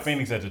I got picks.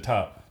 Phoenix at the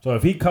top. So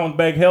if he comes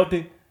back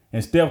healthy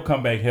and Steph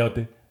come back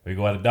healthy, we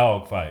go at a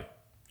dog fight.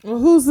 Well,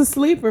 who's the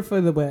sleeper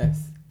for the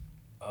West?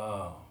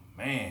 Oh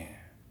man,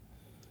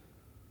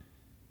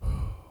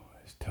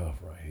 it's tough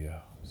right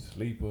here.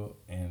 Sleeper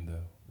in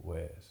the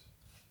West.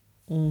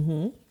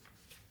 Mm-hmm.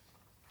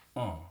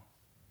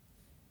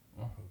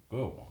 That's a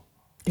good one.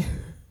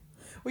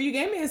 Well, you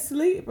gave me a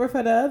sleeper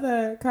for the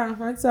other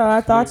conference, so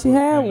I thought you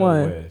had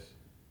one.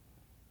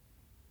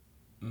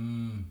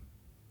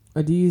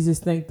 Or do you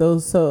just think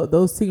those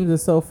teams are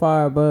so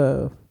far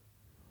above?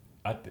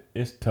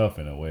 It's tough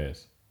in the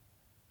West.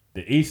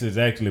 The East is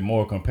actually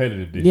more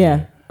competitive this year.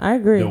 Yeah, I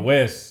agree. The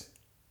West,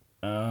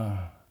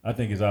 I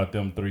think it's out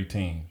them 3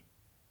 teams.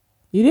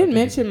 You didn't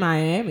mention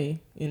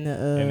Miami in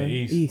the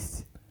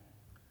East.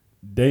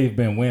 They've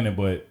been winning,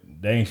 but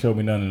they ain't showed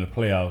me none in the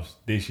playoffs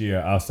this year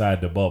outside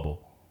the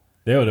bubble.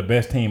 They were the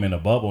best team in the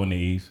bubble in the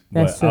East,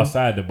 That's but true.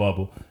 outside the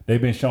bubble,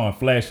 they've been showing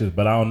flashes,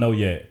 but I don't know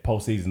yet.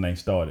 Postseason ain't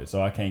started,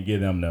 so I can't give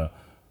them I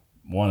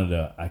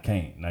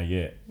can't, not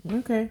yet.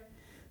 Okay.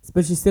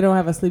 But you still don't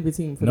have a sleeper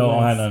team for No, the I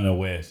don't West. have none in the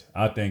West.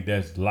 I think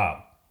that's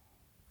locked.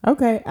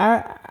 Okay,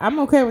 I'm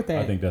okay with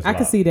that. I think that's I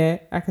can locked. see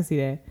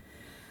that.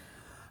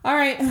 All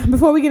right,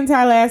 before we get into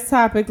our last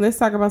topic, let's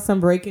talk about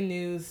some breaking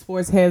news,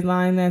 sports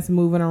headline that's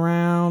moving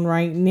around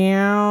right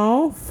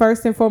now.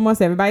 First and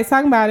foremost, everybody's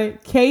talking about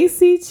it. Kansas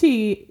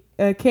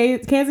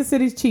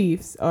City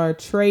Chiefs are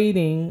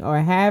trading or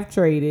have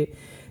traded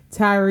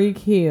Tyreek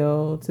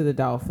Hill to the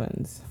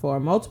Dolphins for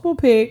multiple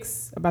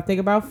picks,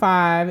 about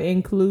 5,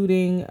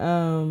 including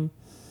a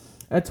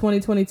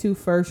 2022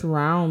 first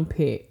round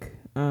pick.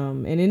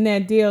 And in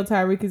that deal,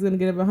 Tyreek is going to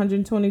get up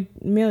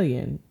 $120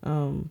 million.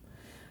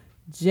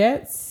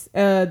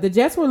 The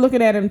Jets were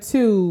looking at him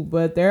too,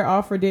 but their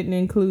offer didn't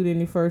include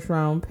any first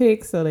round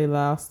picks, so they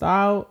lost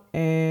out,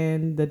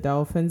 and the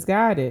Dolphins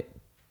got it.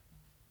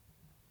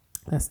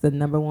 That's the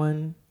number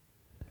one.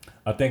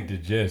 I think the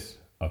Jets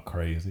are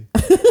crazy.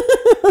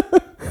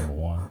 Number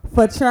one.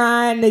 For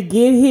trying to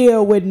get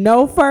Hill with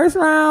no first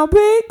round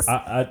picks.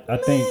 I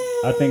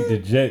think the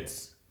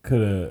Jets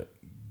could have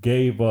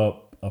gave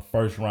up a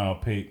first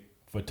round pick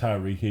for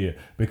Tyreek Hill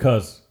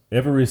because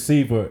every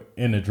receiver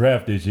in the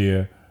draft this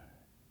year,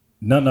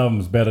 none of them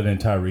is better than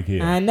Tyreek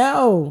Hill. I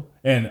know.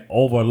 And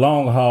over a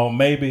long haul,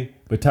 maybe,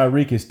 but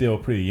Tyreek is still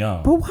pretty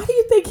young. But why do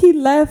you think he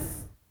left?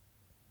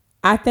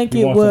 I think He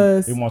it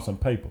was. He wants some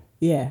paper.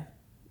 Yeah.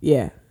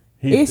 Yeah.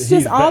 It's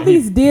just all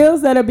these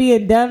deals that are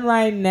being done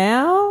right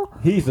now.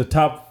 He's the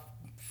top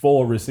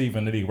 4 receiver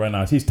in the league right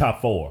now. He's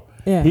top 4.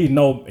 Yeah. He's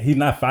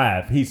not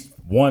 5. He's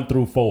 1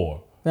 through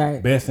 4.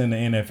 Right. Best in the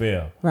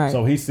NFL. Right.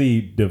 So he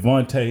see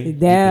Devontae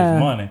get his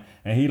money,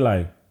 and he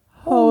like,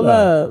 hold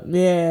up.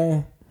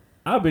 Yeah.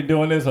 I've been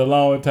doing this a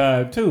long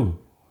time too.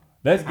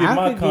 Let's get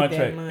my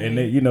contract. And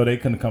they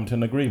couldn't come to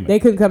an agreement. They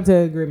couldn't come to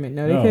an agreement.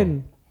 No, they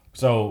couldn't.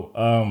 So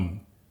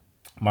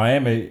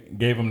Miami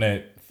gave him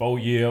that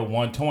 4-year,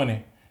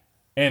 120.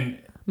 And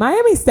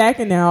Miami's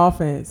stacking their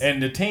offense.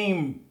 And the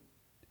team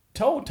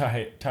told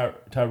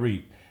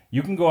Tyreek,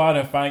 you can go out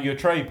and find your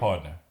trade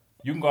partner.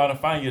 You can go out and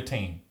find your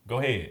team. Go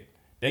ahead.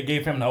 They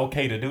gave him the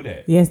okay to do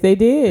that. Yes, they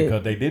did.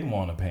 Because they didn't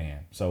want to pay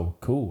him. So,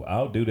 cool.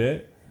 I'll do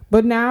that.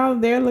 But now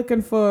they're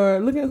looking for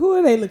who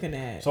are they looking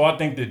at? So I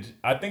think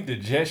the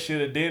Jets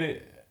should have did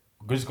it.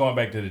 Just going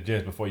back to the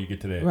Jets before you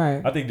get to that.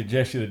 Right. I think the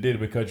Jets should have did it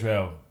because you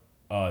have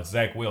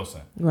Zach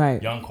Wilson.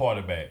 Right. Young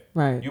quarterback.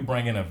 Right. You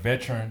bring in a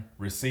veteran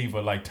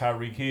receiver like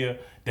Tyreek Hill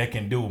that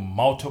can do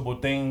multiple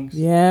things.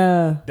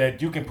 Yeah.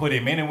 That you can put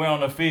him anywhere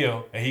on the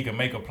field and he can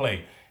make a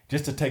play.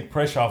 Just to take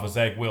pressure off of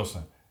Zach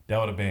Wilson. That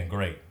would have been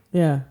great.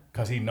 Yeah.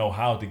 Because he knows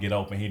how to get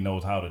open. He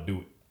knows how to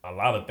do a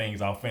lot of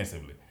things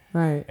offensively.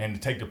 Right. And to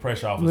take the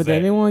pressure off of But Zach. they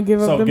didn't want to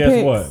give up the picks. So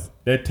guess what?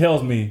 That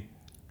tells me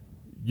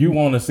you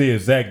want to see a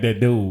Zach that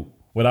dude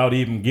without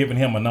even giving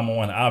him a number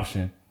 1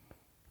 option.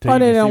 Or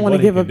they don't want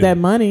to give up that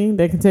money.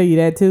 They can tell you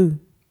that too.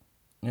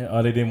 Yeah,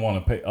 or they didn't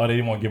want to pay. Or they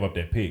didn't want to give up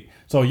that pick.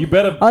 So you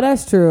better. Oh,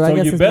 that's true. I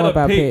guess it's more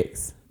about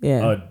picks.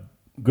 Yeah. A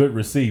good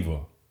receiver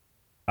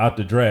out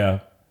the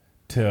draft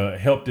to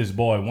help this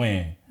boy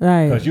win.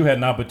 Right. Because you had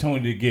an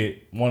opportunity to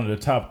get one of the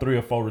top 3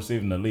 or 4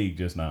 receivers in the league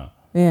just now.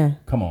 Yeah.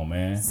 Come on,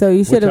 man. So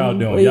you should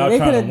have. Y'all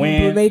trying to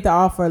win. Made the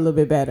offer a little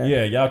bit better.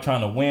 Yeah, y'all trying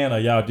to win, or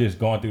y'all just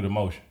going through the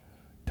motion.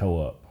 Toe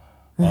up.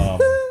 I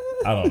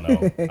don't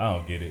know. I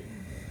don't get it.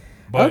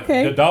 But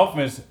the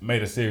Dolphins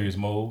made a serious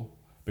move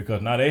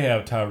because now they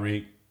have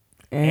Tyreek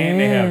and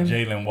they have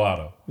Jalen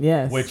Waddle.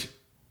 Yes. Which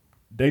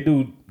they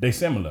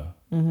similar.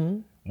 Mm-hmm.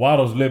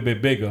 Waddle's a little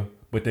bit bigger,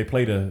 but they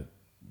play the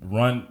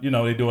run.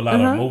 They do a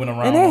lot of moving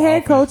around. And their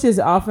head coach is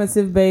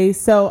offensive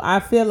based, so I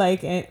feel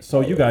like.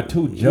 So you got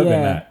 2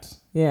 juggernauts.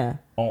 Yeah.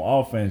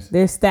 On offense.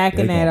 They're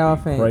stacking that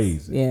offense.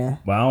 Crazy. Yeah.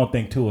 But I don't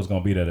think Tua's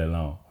going to be there that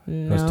long.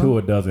 Because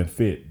Tua doesn't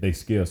fit their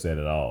skill set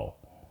at all.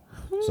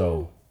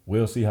 So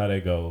we'll see how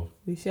that goes.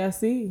 We shall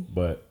see.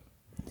 But.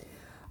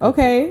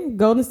 Okay.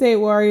 Golden State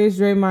Warriors,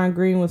 Draymond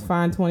Green was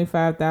fined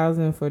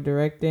 $25,000 for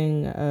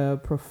directing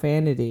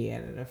profanity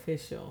at an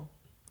official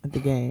at the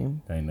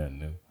game. Ain't nothing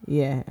new.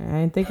 Yeah. I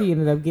didn't think he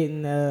ended up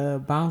getting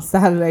bounced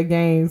out of that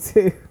game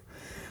too.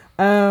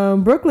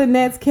 Brooklyn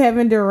Nets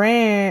Kevin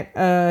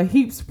Durant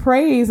heaps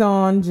praise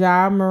on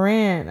Ja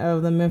Morant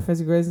of the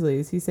Memphis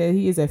Grizzlies. He said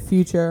he is a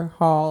future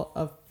Hall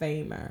of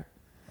Famer.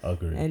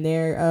 Agreed. And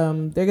they're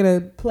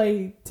gonna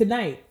play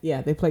tonight.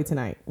 Yeah, they play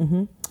tonight.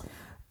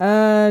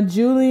 Mm-hmm.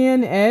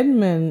 Julian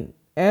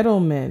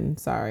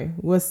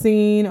Edelman, was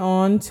seen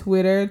on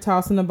Twitter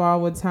tossing the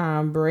ball with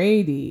Tom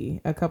Brady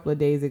a couple of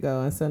days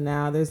ago. And so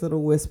now there's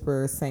little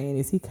whispers saying,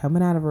 is he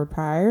coming out of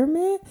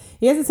retirement?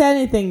 He hasn't said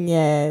anything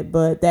yet,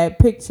 but that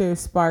picture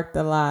sparked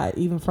a lot,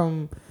 even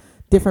from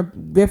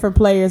different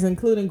players,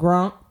 including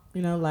Gronk,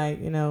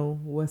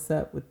 what's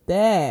up with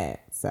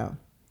that? So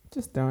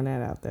just throwing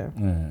that out there.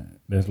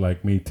 That's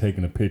like me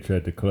taking a picture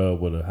at the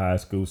club with a high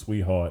school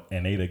sweetheart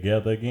and they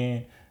together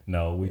again.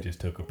 No, we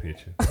just took a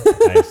picture.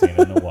 I ain't seen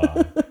it in a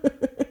while.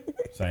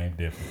 Same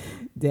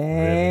difference.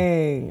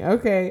 Dang. Really?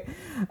 Okay.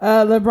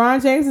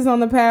 LeBron James is on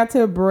the path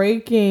to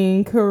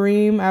breaking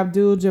Kareem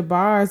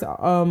Abdul-Jabbar's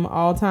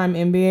all-time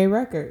NBA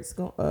records.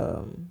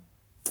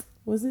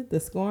 Was it the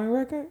scoring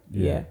record?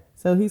 Yeah.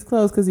 So he's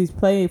close because he's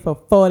played for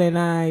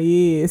 49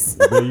 years.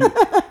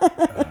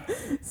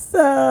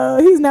 So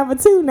he's number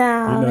 2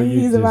 now.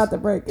 He's about to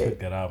break it. Took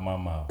that out of my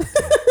mouth.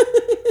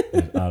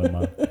 It's out of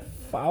my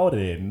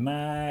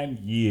 49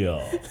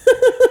 years.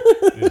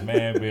 This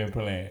man been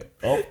playing.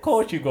 Of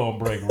course you're going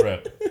to break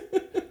record.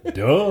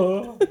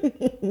 Duh.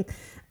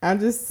 I'm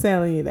just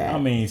telling you that. I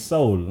mean,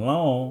 so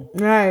long.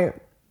 Right.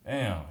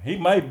 Damn. He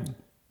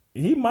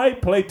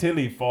might play till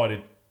he's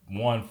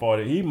 41,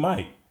 40. He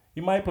might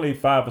play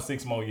 5 or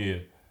 6 more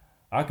years.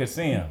 I could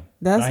see him.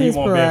 That's his prerogative. He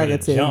won't be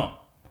able to jump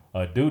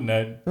or do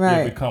nothing.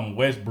 Right. He'll become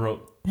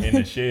Westbrook in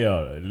the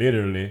shell,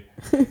 literally.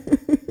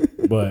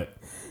 But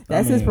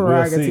that's his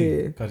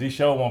prerogative. Because he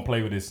sure won't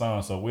play with his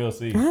son, so we'll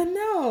see. I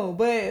know,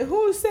 but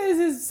who says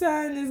his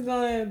son is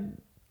going to...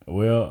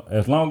 Well,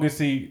 as long as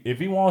if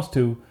he wants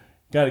to,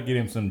 got to get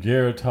him some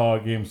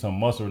Geritol, give him some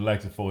muscle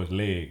relaxer for his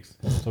legs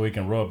so he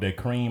can rub that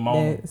cream on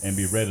him and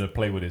be ready to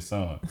play with his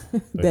son.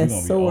 That's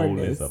he's going to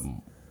be old as a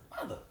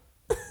mother.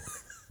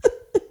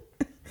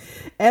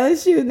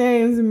 LSU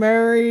names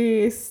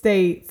Murray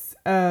State's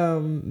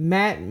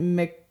Matt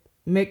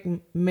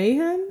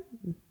McMahon.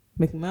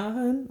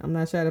 I'm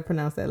not sure how to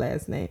pronounce that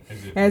last name.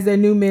 As their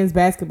new men's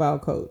basketball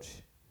coach.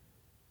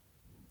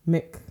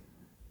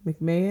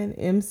 McMahon,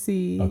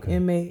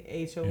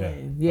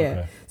 McMahon. Yeah.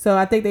 Okay. So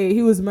I think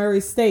he was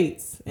Murray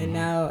State's, and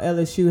now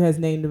LSU has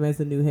named him as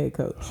the new head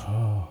coach.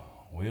 Oh,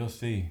 we'll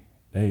see.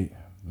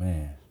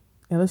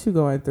 LSU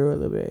going through a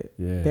little bit.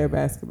 Yeah. Their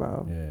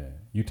basketball. Yeah.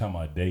 You talking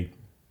about date?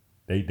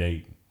 They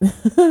date.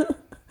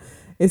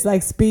 It's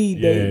like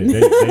speed dating.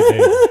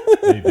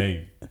 They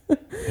date.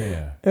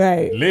 Yeah.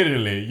 Right.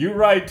 Literally. You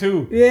right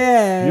too.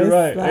 Yeah. You're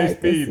right. Like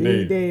they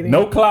speed dating.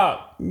 No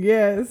clock.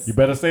 Yes. You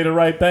better say the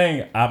right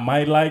thing. I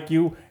might like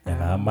you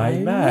and I might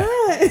not.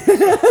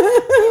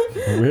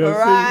 We'll see.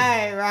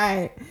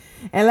 Right.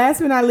 And last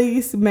but not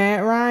least,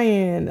 Matt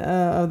Ryan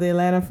of the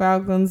Atlanta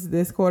Falcons.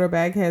 This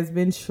quarterback has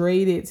been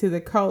traded to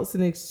the Colts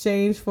in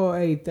exchange for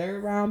a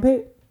 3rd-round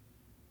pick.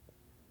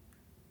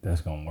 That's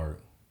going to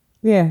work.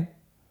 Yeah.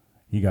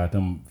 He got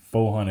them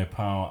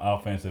 400-pound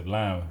offensive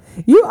linemen.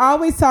 You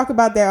always talk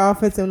about their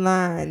offensive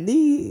line.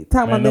 Talking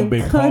about them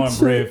big country.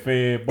 cornbread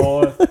fed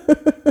boys.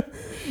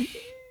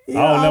 You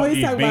all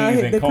always them talk eat about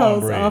beans the and Colts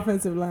cornbread.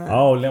 offensive line.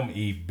 All them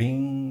eat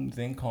beans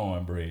and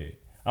cornbread.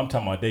 I'm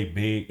talking about they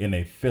big and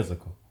they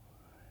physical.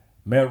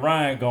 Matt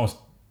Ryan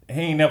he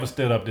ain't never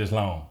stood up this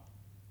long.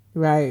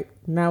 Right.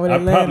 Now with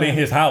Atlanta. Probably in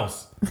his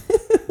house.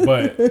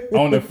 But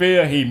on the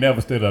field, he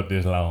never stood up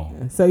this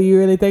long. So you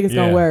really think it's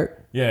gonna work?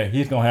 Yeah,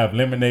 he's gonna have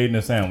lemonade and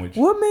a sandwich.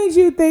 What made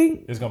you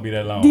think it's gonna be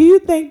that long? Do you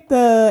think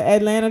the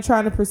Atlanta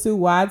trying to pursue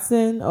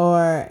Watson,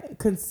 or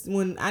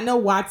when I know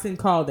Watson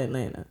called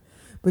Atlanta,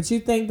 but you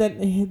think that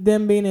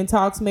them being in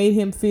talks made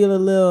him feel a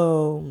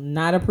little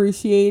not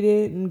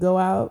appreciated and go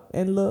out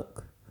and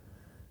look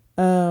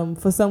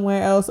for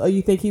somewhere else, or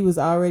you think he was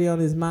already on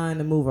his mind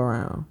to move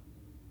around?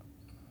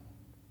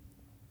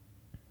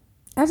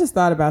 I just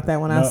thought about that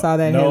when I saw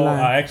that headline.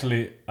 I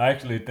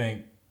actually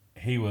think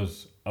he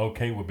was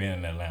okay with being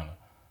in Atlanta.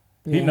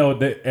 Yeah. He know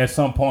that at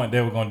some point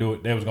they were gonna do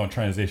it. They was gonna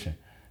transition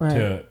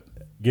to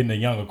getting a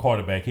younger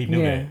quarterback. He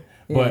knew that.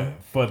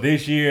 But for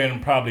this year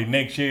and probably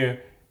next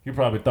year, he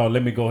probably thought,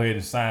 let me go ahead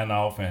and sign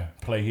off and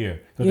play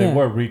here, because they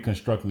were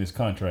reconstructing his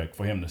contract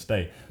for him to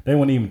stay. They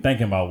weren't even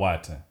thinking about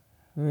Watson.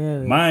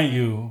 Really? Mind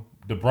you,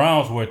 the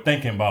Browns were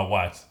thinking about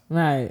Watson.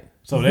 Right.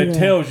 So that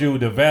tells you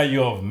the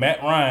value of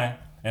Matt Ryan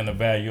and the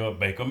value of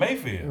Baker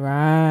Mayfield.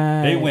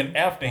 Right. They went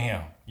after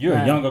him. You're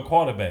a younger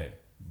quarterback,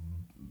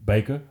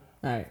 Baker.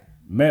 Right.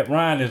 Matt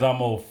Ryan is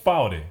almost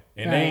 40,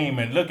 and they ain't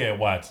even look at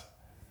Watson.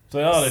 So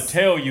that ought to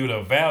tell you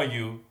the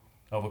value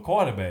of a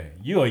quarterback.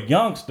 You're a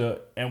youngster,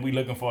 and we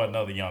looking for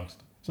another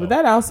youngster. So but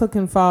that also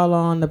can fall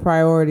on the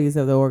priorities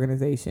of the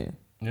organization.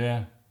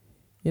 Yeah.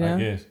 You know? I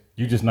guess.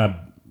 You're just not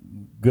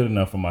good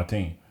enough for my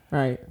team.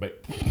 Right.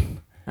 But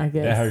I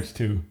guess. that hurts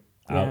too.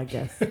 Yeah, Ouch. I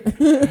guess.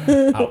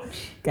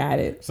 Ouch. Got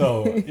it.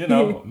 So,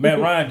 Matt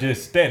Ryan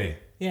just steady.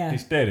 Yeah.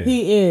 He's steady.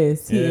 He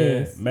is. He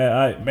is.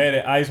 Matt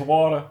at ice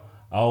water,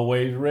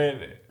 always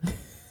ready.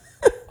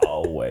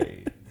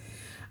 Always.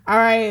 All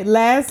right.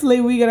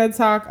 Lastly, we're going to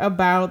talk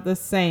about the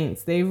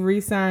Saints. They've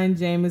re-signed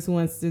Jameis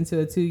Winston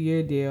to a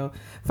 2-year deal.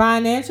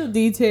 Financial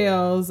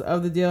details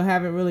of the deal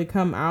haven't really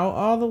come out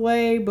all the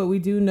way, but we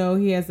do know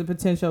he has the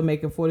potential of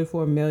making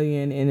 $44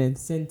 million in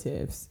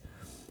incentives.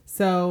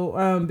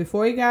 So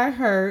before he got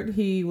hurt,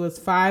 he was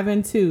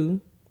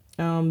 5-2.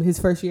 His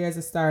first year as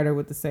a starter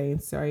with the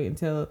Saints, right?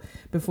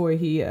 Before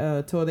he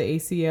tore the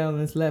ACL in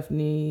his left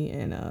knee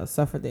and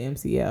suffered the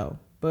MCL.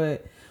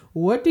 But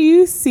what do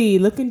you see?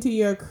 Look into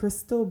your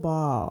crystal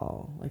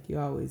ball like you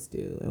always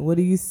do. And what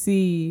do you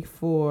see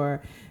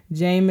for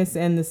Jameis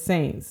and the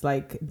Saints?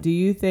 Like, do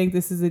you think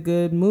this is a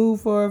good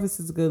move for us? This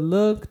is a good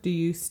look? Do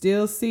you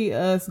still see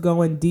us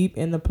going deep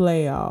in the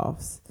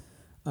playoffs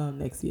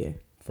next year?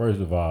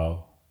 First of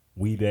all,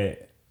 we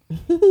that.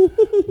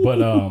 But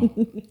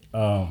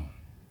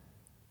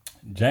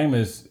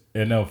Jameis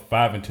in a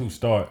 5-2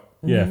 start,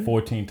 he had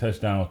 14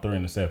 touchdowns, 3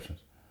 interceptions.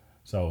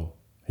 So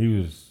he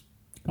was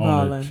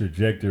on a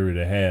trajectory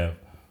to have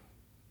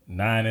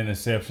 9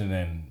 interceptions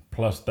and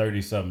plus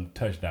 30-something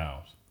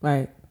touchdowns.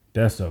 Right.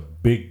 That's a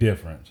big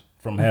difference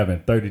from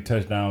having 30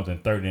 touchdowns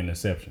and 30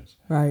 interceptions.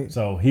 Right.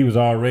 So he was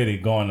already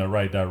going the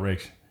right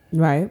direction.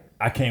 Right.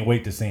 I can't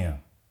wait to see him.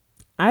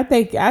 I'm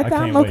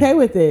okay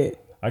with it.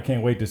 I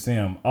can't wait to see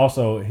him.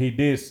 Also, he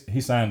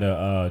signed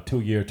a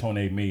 2-year,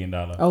 $28 million.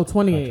 Oh,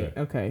 28. Contract.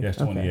 Okay. Yes,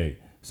 28. Okay.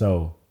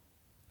 So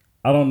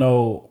I don't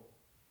know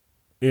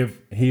if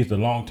he's the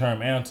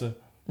long-term answer,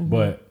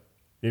 but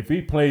if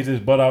he plays his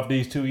butt off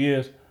these 2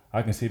 years,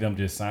 I can see them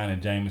just signing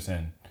Jameis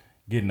and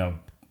getting a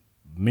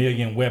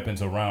million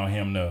weapons around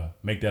him to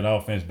make that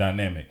offense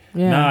dynamic.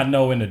 Yeah. Now I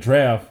know in the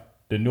draft,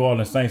 the New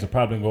Orleans Saints are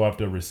probably going to go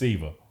after a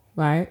receiver.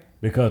 Right.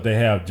 Because they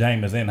have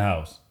Jameis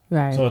in-house.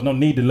 Right. So there's no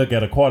need to look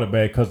at a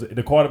quarterback because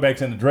the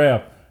quarterbacks in the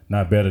draft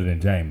not better than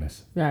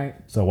Jameis. Right.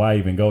 So why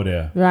even go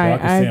there? Right. So I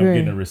can see him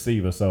getting a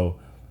receiver. So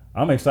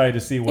I'm excited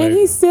to see where. And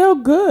he's still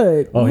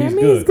good. Oh, he's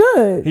good. He's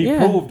good. He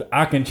proved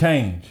I can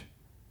change.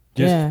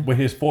 Just with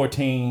his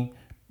 14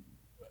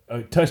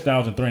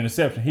 touchdowns and 3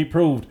 interceptions, he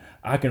proved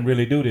I can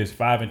really do this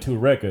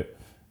 5-2 record.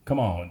 Come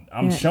on,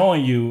 I'm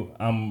showing you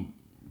I'm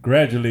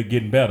gradually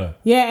getting better.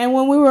 Yeah, and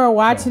when we were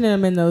watching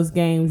him in those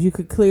games, you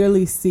could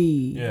clearly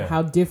see Yeah.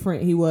 how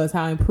different he was,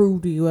 how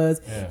improved he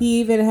was. Yeah. He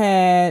even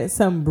had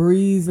some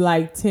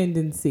Breeze-like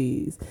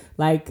tendencies,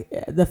 like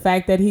the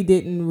fact that he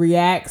didn't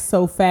react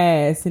so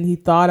fast and he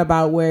thought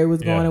about where he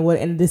was going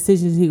and the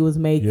decisions he was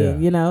making. Yeah.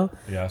 You know,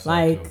 Yeah, I saw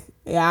like. too.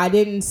 Yeah, I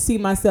didn't see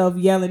myself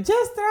yelling,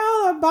 just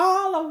throw the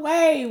ball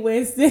away,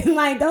 Winston.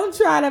 Like, don't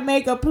try to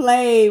make a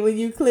play when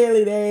you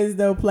clearly there is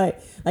no play.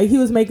 Like, he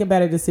was making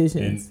better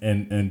decisions.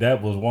 And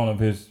that was one of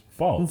his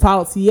faults.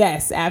 Faults,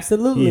 yes,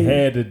 absolutely. He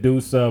had to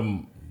do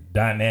something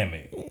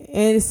dynamic.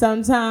 And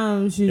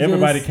sometimes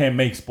everybody can't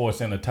make Sports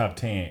in the top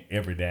 10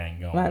 every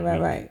dang on week.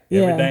 Right.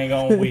 Every dang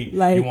on week,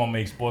 like, you want to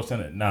make Sports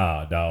in it?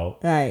 Nah, dog.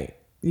 Right.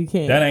 You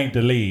can't. That ain't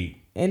the league.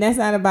 And that's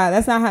not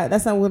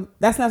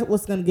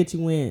what's gonna get you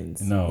wins.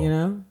 No. You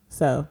know?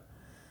 So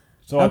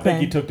I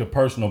think he took the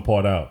personal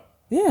part out.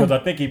 Yeah. Because I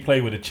think he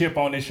played with a chip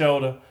on his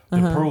shoulder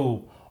to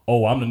prove,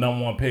 I'm the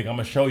number one pick. I'm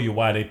gonna show you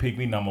why they picked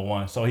me number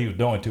one. So he was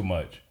doing too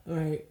much.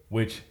 Right.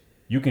 Which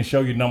you can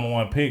show your number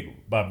one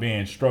pick by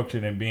being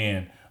structured and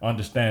being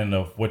understanding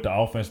of what the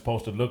offense is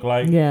supposed to look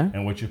like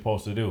and what you're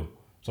supposed to do.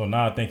 So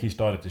now I think he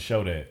started to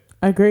show that.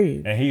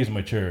 Agreed. And he's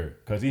matured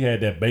because he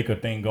had that Baker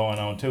thing going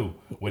on too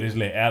with his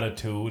little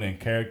attitude and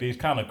character. He's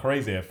kind of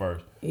crazy at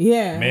first.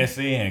 Yeah.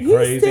 Messy and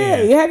crazy.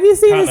 Have you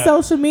seen his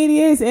social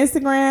media, his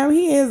Instagram?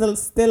 He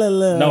is still a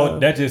little. No,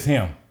 that's just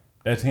him.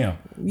 That's him.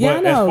 Yeah, but I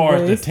know, as far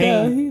as the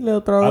team, he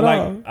little throw it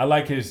off. I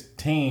like his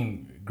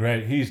team.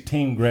 He's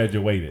team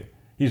graduated.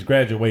 He's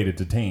graduated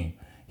to team.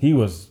 He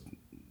was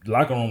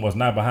locker room was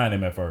not behind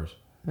him at first.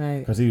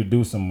 Right. Because he would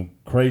do some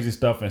crazy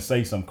stuff and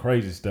say some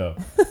crazy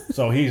stuff.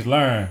 So he's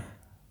learned.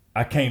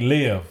 I can't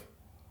live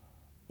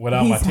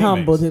without my teammates. He's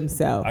humbled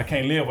himself. I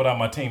can't live without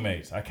my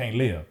teammates. I can't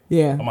live.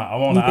 Yeah. I'm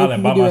on the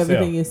island by myself.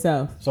 Everything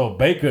yourself. So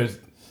Baker's,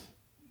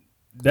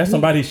 that's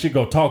somebody you should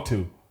go talk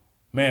to.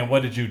 Man,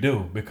 what did you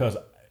do? Because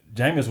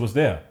Jameis was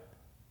there.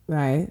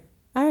 Right.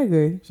 I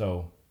agree.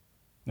 So,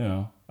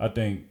 I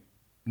think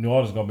New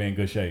Orleans is going to be in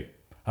good shape.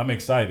 I'm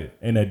excited.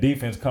 And the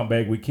defense come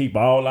back. We keep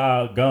all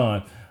our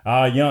guns,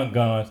 our young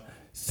guns.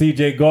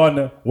 CJ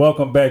Gardner,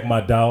 welcome back,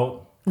 my dog.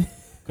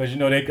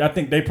 Because, I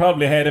think they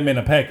probably had him in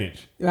a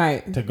package.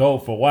 Right. To go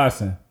for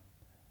Watson.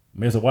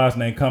 Mr.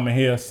 Watson ain't coming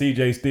here.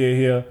 CJ still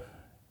here.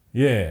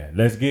 Yeah,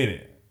 let's get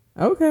it.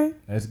 Okay.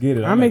 Let's get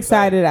it. I'm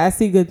excited. I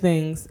see good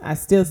things. I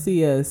still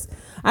see us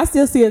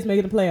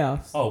making the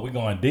playoffs. Oh, we're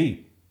going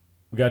deep.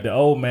 We got the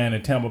old man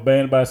in Tampa Bay.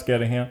 Anybody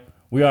scared of him?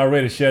 We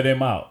already shut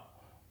him out.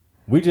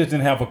 We just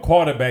didn't have a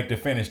quarterback to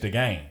finish the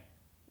game.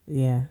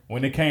 Yeah.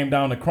 When it came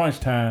down to crunch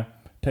time,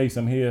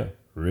 Taysom here.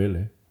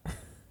 Really?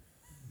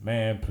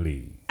 Man,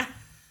 please.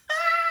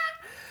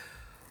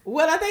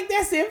 Well, I think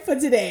that's it for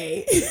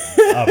today.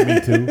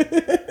 Me too.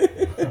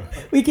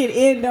 We can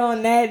end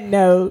on that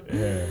note.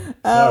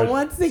 Yeah.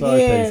 Once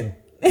again,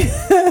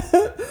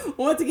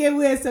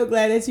 we are so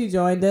glad that you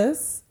joined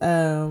us.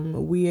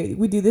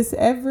 We do this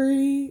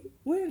every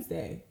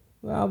Wednesday.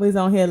 We're always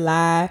on here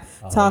live,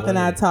 talking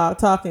our talk,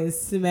 talking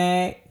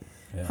smack.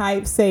 Yeah.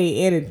 Hype say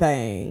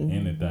anything.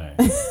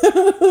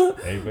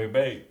 Hey,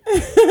 baby.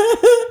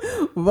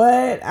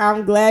 But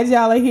I'm glad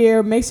y'all are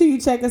here. Make sure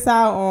you check us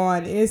out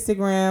on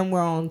Instagram.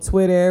 We're on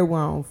Twitter. We're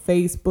on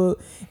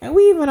Facebook. And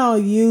we even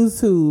on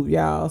YouTube,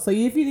 y'all. So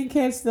if you didn't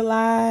catch the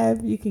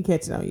live, you can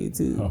catch it on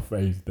YouTube. On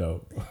face,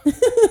 though.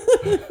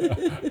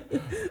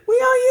 We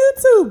on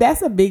YouTube.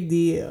 That's a big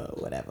deal.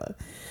 Whatever.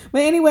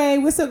 But anyway,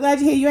 we're so glad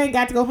you're here. You ain't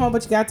got to go home,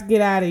 but you got to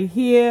get out of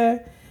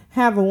here.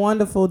 Have a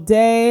wonderful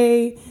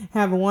day.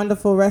 Have a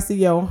wonderful rest of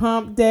your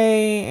hump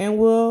day. And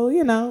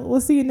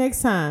we'll see you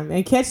next time.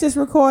 And catch this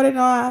recording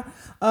on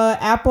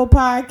Apple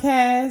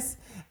Podcasts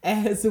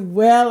as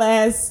well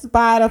as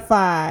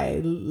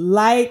Spotify.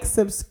 Like,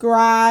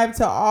 subscribe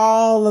to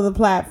all of the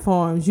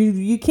platforms.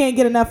 You can't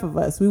get enough of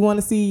us. We want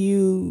to see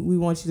you. We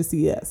want you to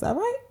see us. All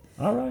right?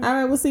 All right. All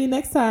right. We'll see you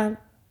next time.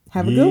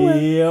 Have a good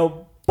one. Yeah,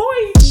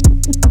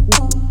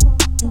 boy.